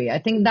country. I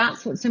think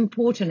that's what's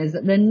important, is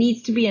that there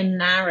needs to be a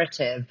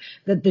narrative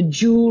that the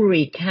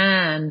jewelry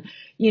can,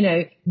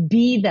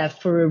 be there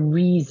for a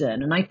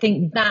reason. And I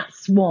think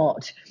that's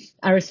what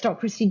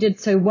aristocracy did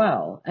so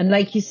well. And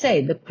like you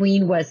say, the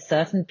Queen wears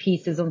certain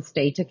pieces on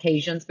state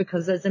occasions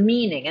because there's a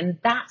meaning. And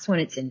that's when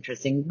it's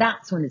interesting.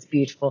 That's when it's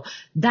beautiful.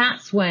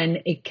 That's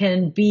when it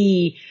can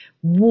be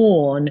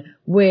worn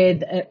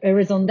with a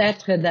raison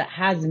d'etre that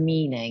has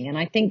meaning. And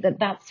I think that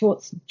that's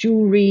what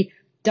jewelry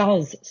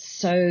does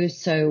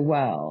so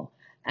well.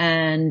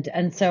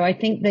 And so I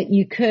think that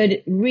you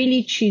could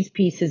really choose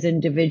pieces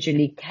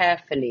individually,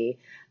 carefully,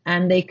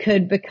 and they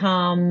could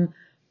become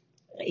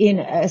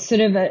a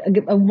sort of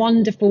a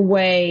wonderful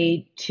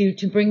way to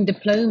bring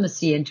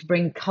diplomacy and to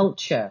bring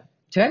culture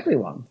to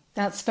everyone.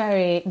 That's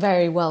very,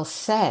 very well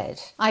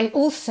said. I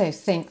also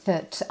think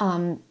that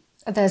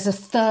there's a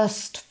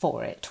thirst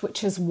for it,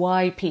 which is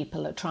why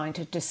people are trying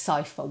to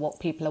decipher what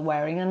people are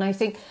wearing. And I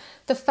think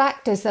the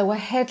fact is there were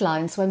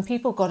headlines when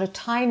people got a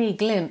tiny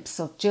glimpse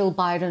of Jill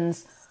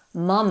Biden's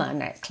mama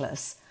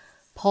necklace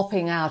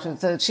popping out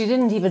of she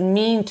didn't even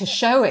mean to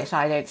show it,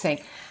 I don't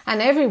think.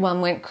 And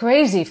everyone went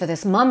crazy for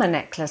this mama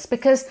necklace,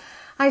 because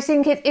I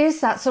think it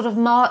is that sort of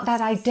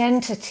that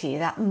identity,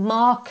 that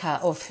marker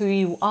of who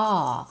you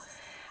are.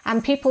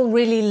 And people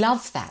really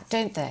love that,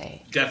 don't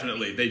they?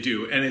 Definitely, they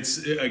do. And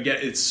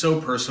it's so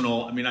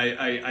personal. I mean,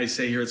 I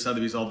say here at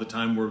Sotheby's all the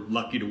time, we're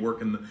lucky to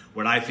work in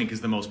what I think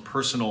is the most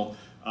personal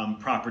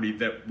property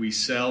that we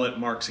sell. It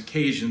marks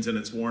occasions, and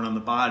it's worn on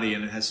the body,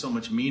 and it has so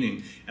much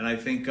meaning. And I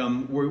think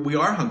we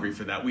are hungry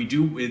for that. We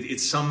do.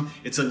 It's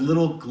a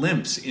little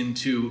glimpse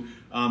into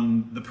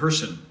the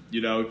person,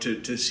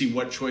 to see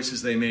what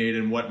choices they made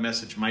and what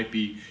message might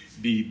be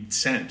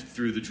sent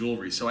through the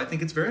jewelry. So I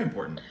think it's very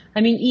important.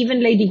 I mean,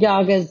 even Lady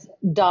Gaga's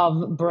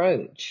Dove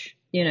brooch,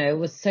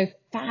 was so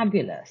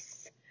fabulous.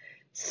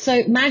 So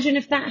imagine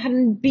if that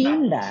hadn't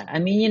been there. I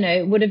mean,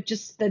 it would have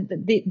just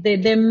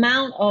the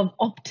amount of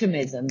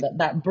optimism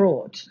that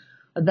brought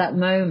at that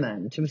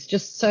moment. It was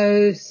just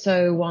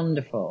so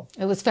wonderful.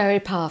 It was very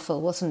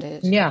powerful, wasn't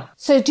it? Yeah.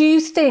 So do you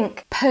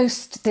think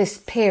post this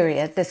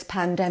period, this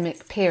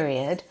pandemic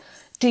period,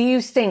 do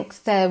you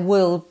think there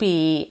will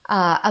be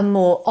a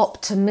more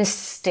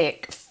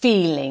optimistic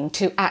feeling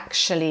to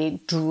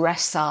actually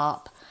dress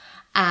up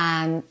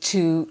and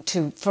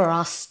for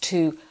us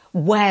to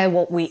wear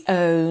what we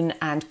own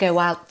and go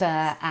out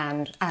there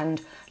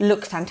and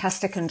look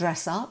fantastic and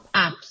dress up?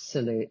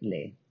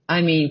 Absolutely.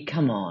 I mean,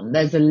 come on,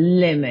 there's a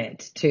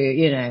limit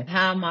to,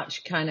 how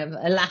much kind of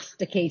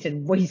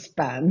elasticated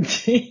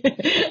waistband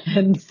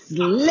and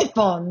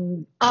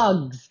slip-on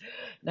Uggs.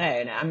 No,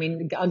 I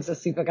mean, Uggs are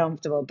super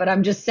comfortable, but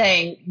I'm just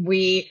saying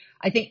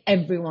I think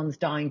everyone's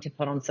dying to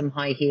put on some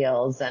high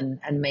heels and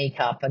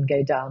makeup and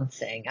go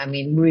dancing. I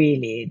mean,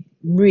 really,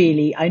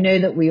 really, I know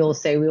that we all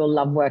say we all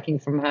love working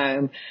from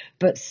home,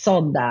 but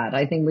sod that.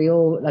 I think we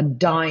all are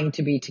dying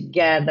to be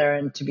together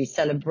and to be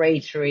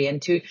celebratory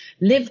and to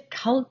live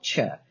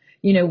culture.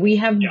 We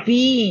have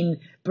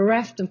been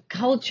bereft of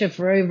culture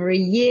for over a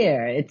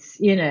year. It's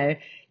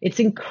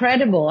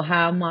incredible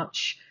how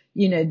much,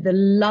 the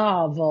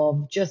love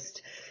of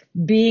just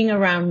being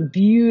around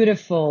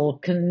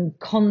beautiful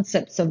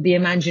concepts of the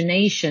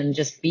imagination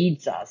just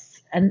feeds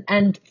us.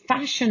 And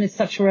fashion is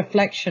such a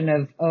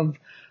reflection of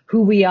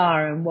who we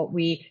are and what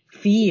we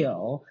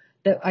feel,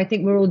 that I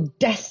think we're all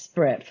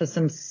desperate for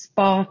some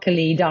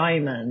sparkly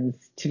diamonds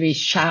to be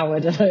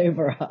showered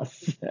over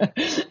us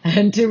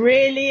and to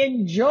really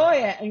enjoy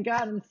it and go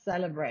out and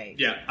celebrate.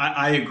 Yeah,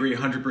 I agree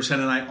 100%.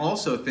 And I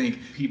also think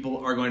people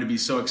are going to be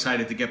so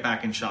excited to get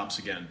back in shops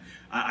again.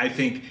 I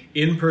think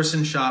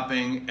in-person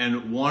shopping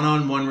and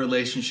one-on-one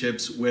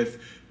relationships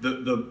with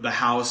the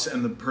house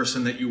and the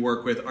person that you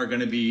work with are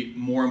going to be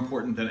more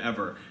important than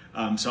ever.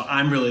 So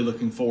I'm really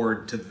looking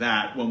forward to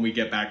that when we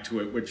get back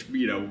to it, which,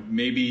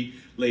 maybe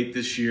late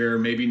this year,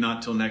 maybe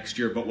not till next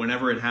year, but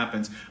whenever it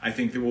happens, I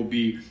think there will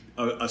be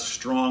a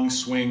strong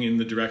swing in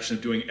the direction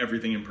of doing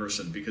everything in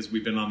person because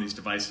we've been on these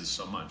devices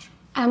so much.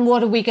 And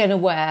what are we going to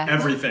wear?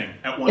 Everything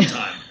at one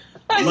time.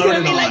 It's going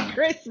to be like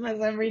Christmas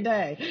every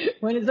day,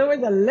 when it's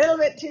always a little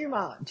bit too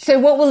much. So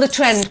what will the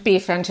trend be,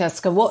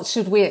 Francesca? What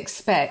should we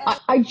expect?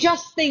 I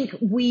just think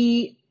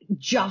we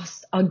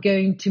just are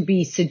going to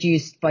be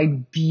seduced by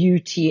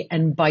beauty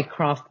and by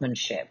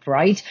craftsmanship,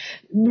 right?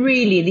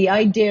 Really, the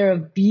idea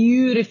of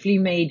beautifully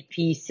made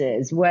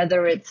pieces,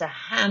 whether it's a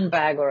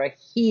handbag or a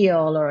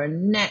heel or a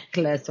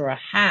necklace or a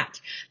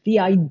hat, the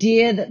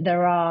idea that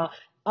there are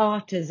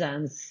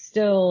artisans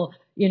still,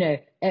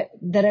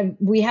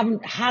 we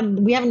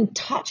haven't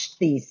touched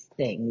these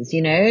things,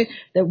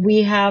 that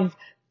we have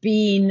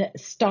been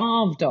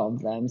starved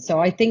of them. So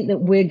I think that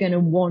we're going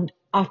to want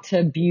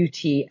utter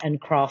beauty and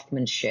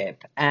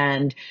craftsmanship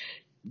and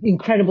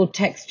incredible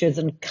textures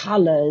and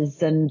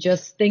colors and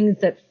just things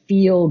that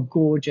feel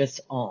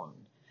gorgeous on,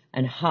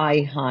 and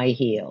high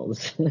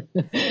heels.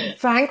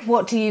 Frank,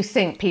 what do you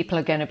think people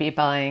are going to be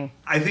buying?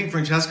 I think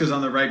Francesca's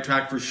on the right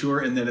track for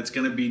sure, in that it's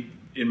going to be,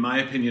 in my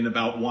opinion,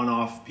 about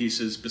one-off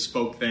pieces,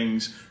 bespoke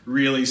things,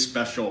 really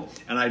special.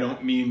 And I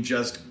don't mean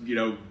just,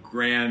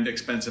 grand,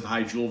 expensive,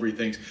 high jewelry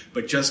things,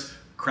 but just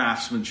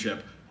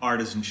craftsmanship,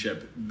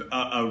 artisanship,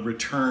 a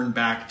return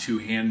back to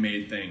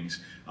handmade things.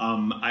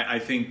 I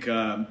think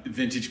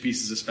vintage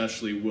pieces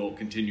especially will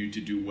continue to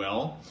do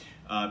well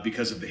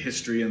because of the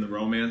history and the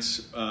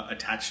romance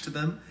attached to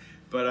them.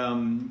 But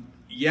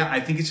I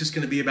think it's just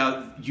going to be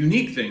about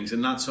unique things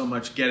and not so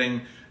much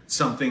getting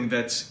something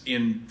that's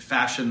in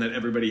fashion that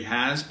everybody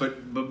has,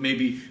 but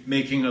maybe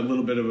making a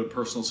little bit of a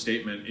personal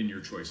statement in your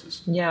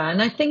choices. Yeah, and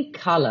I think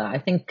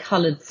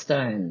colored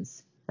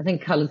stones. I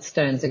think colored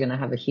stones are going to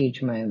have a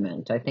huge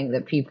moment. I think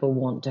that people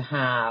want to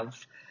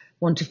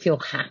feel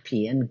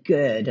happy and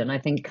good. And I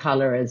think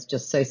color is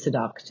just so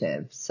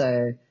seductive.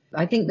 So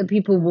I think that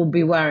people will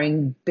be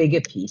wearing bigger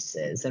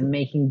pieces and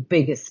making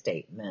bigger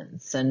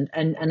statements. And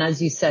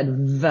as you said,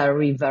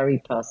 very,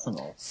 very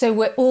personal. So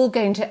we're all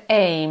going to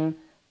aim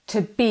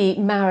to be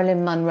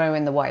Marilyn Monroe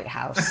in the White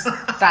House.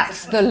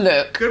 That's the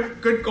look.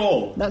 Good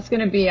goal. That's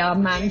going to be our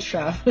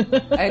mantra.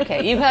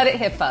 Okay, you heard it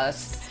here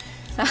first.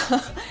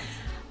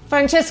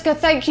 Francesca,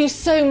 thank you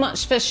so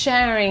much for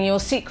sharing your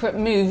secret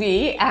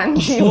movie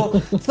and your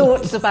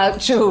thoughts about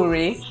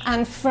jewellery.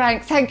 And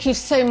Frank, thank you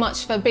so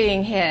much for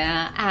being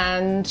here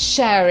and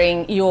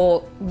sharing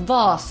your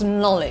vast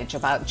knowledge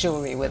about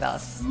jewellery with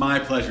us. My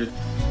pleasure.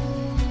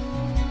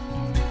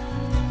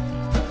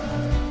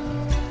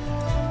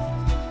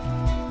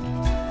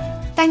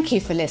 Thank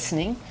you for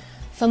listening.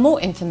 For more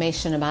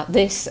information about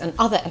this and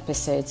other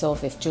episodes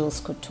of If Jewels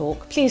Could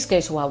Talk, please go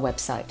to our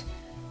website,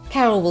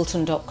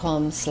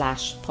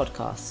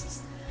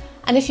 carolwilton.com/podcasts.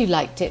 And if you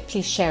liked it,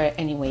 please share it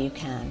any way you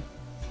can.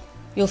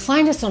 You'll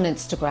find us on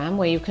Instagram,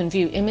 where you can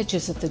view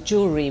images of the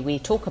jewellery we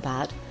talk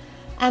about,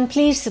 and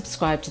please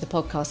subscribe to the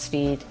podcast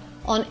feed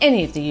on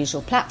any of the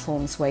usual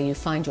platforms where you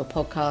find your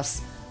podcasts,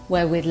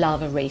 where we'd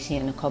love a rating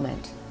and a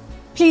comment.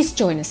 Please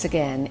join us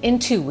again in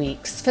 2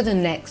 weeks for the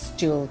next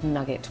Jewelled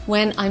Nugget,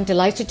 when I'm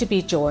delighted to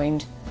be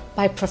joined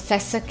by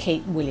Professor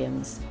Kate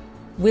Williams.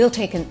 We'll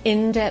take an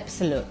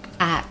in-depth look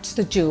at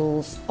the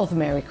jewels of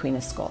Mary Queen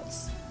of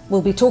Scots.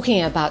 We'll be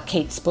talking about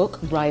Kate's book,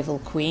 Rival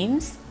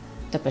Queens,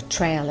 the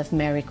betrayal of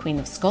Mary Queen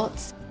of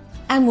Scots,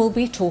 and we'll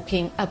be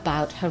talking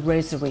about her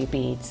rosary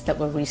beads that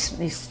were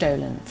recently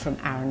stolen from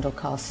Arundel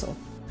Castle.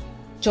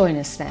 Join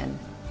us then.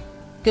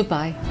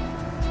 Goodbye.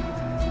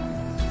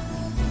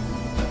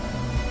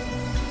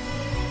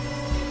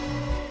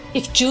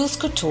 If Jewels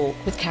Could Talk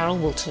with Carol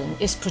Wilton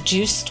is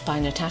produced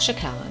by Natasha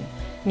Cowan,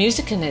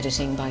 music and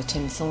editing by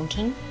Tim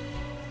Thornton,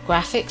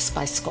 graphics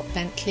by Scott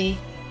Bentley,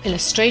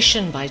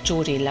 illustration by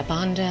Geordie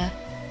Labanda,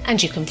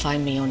 and you can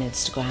find me on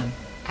Instagram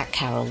at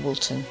Carol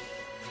Wilton.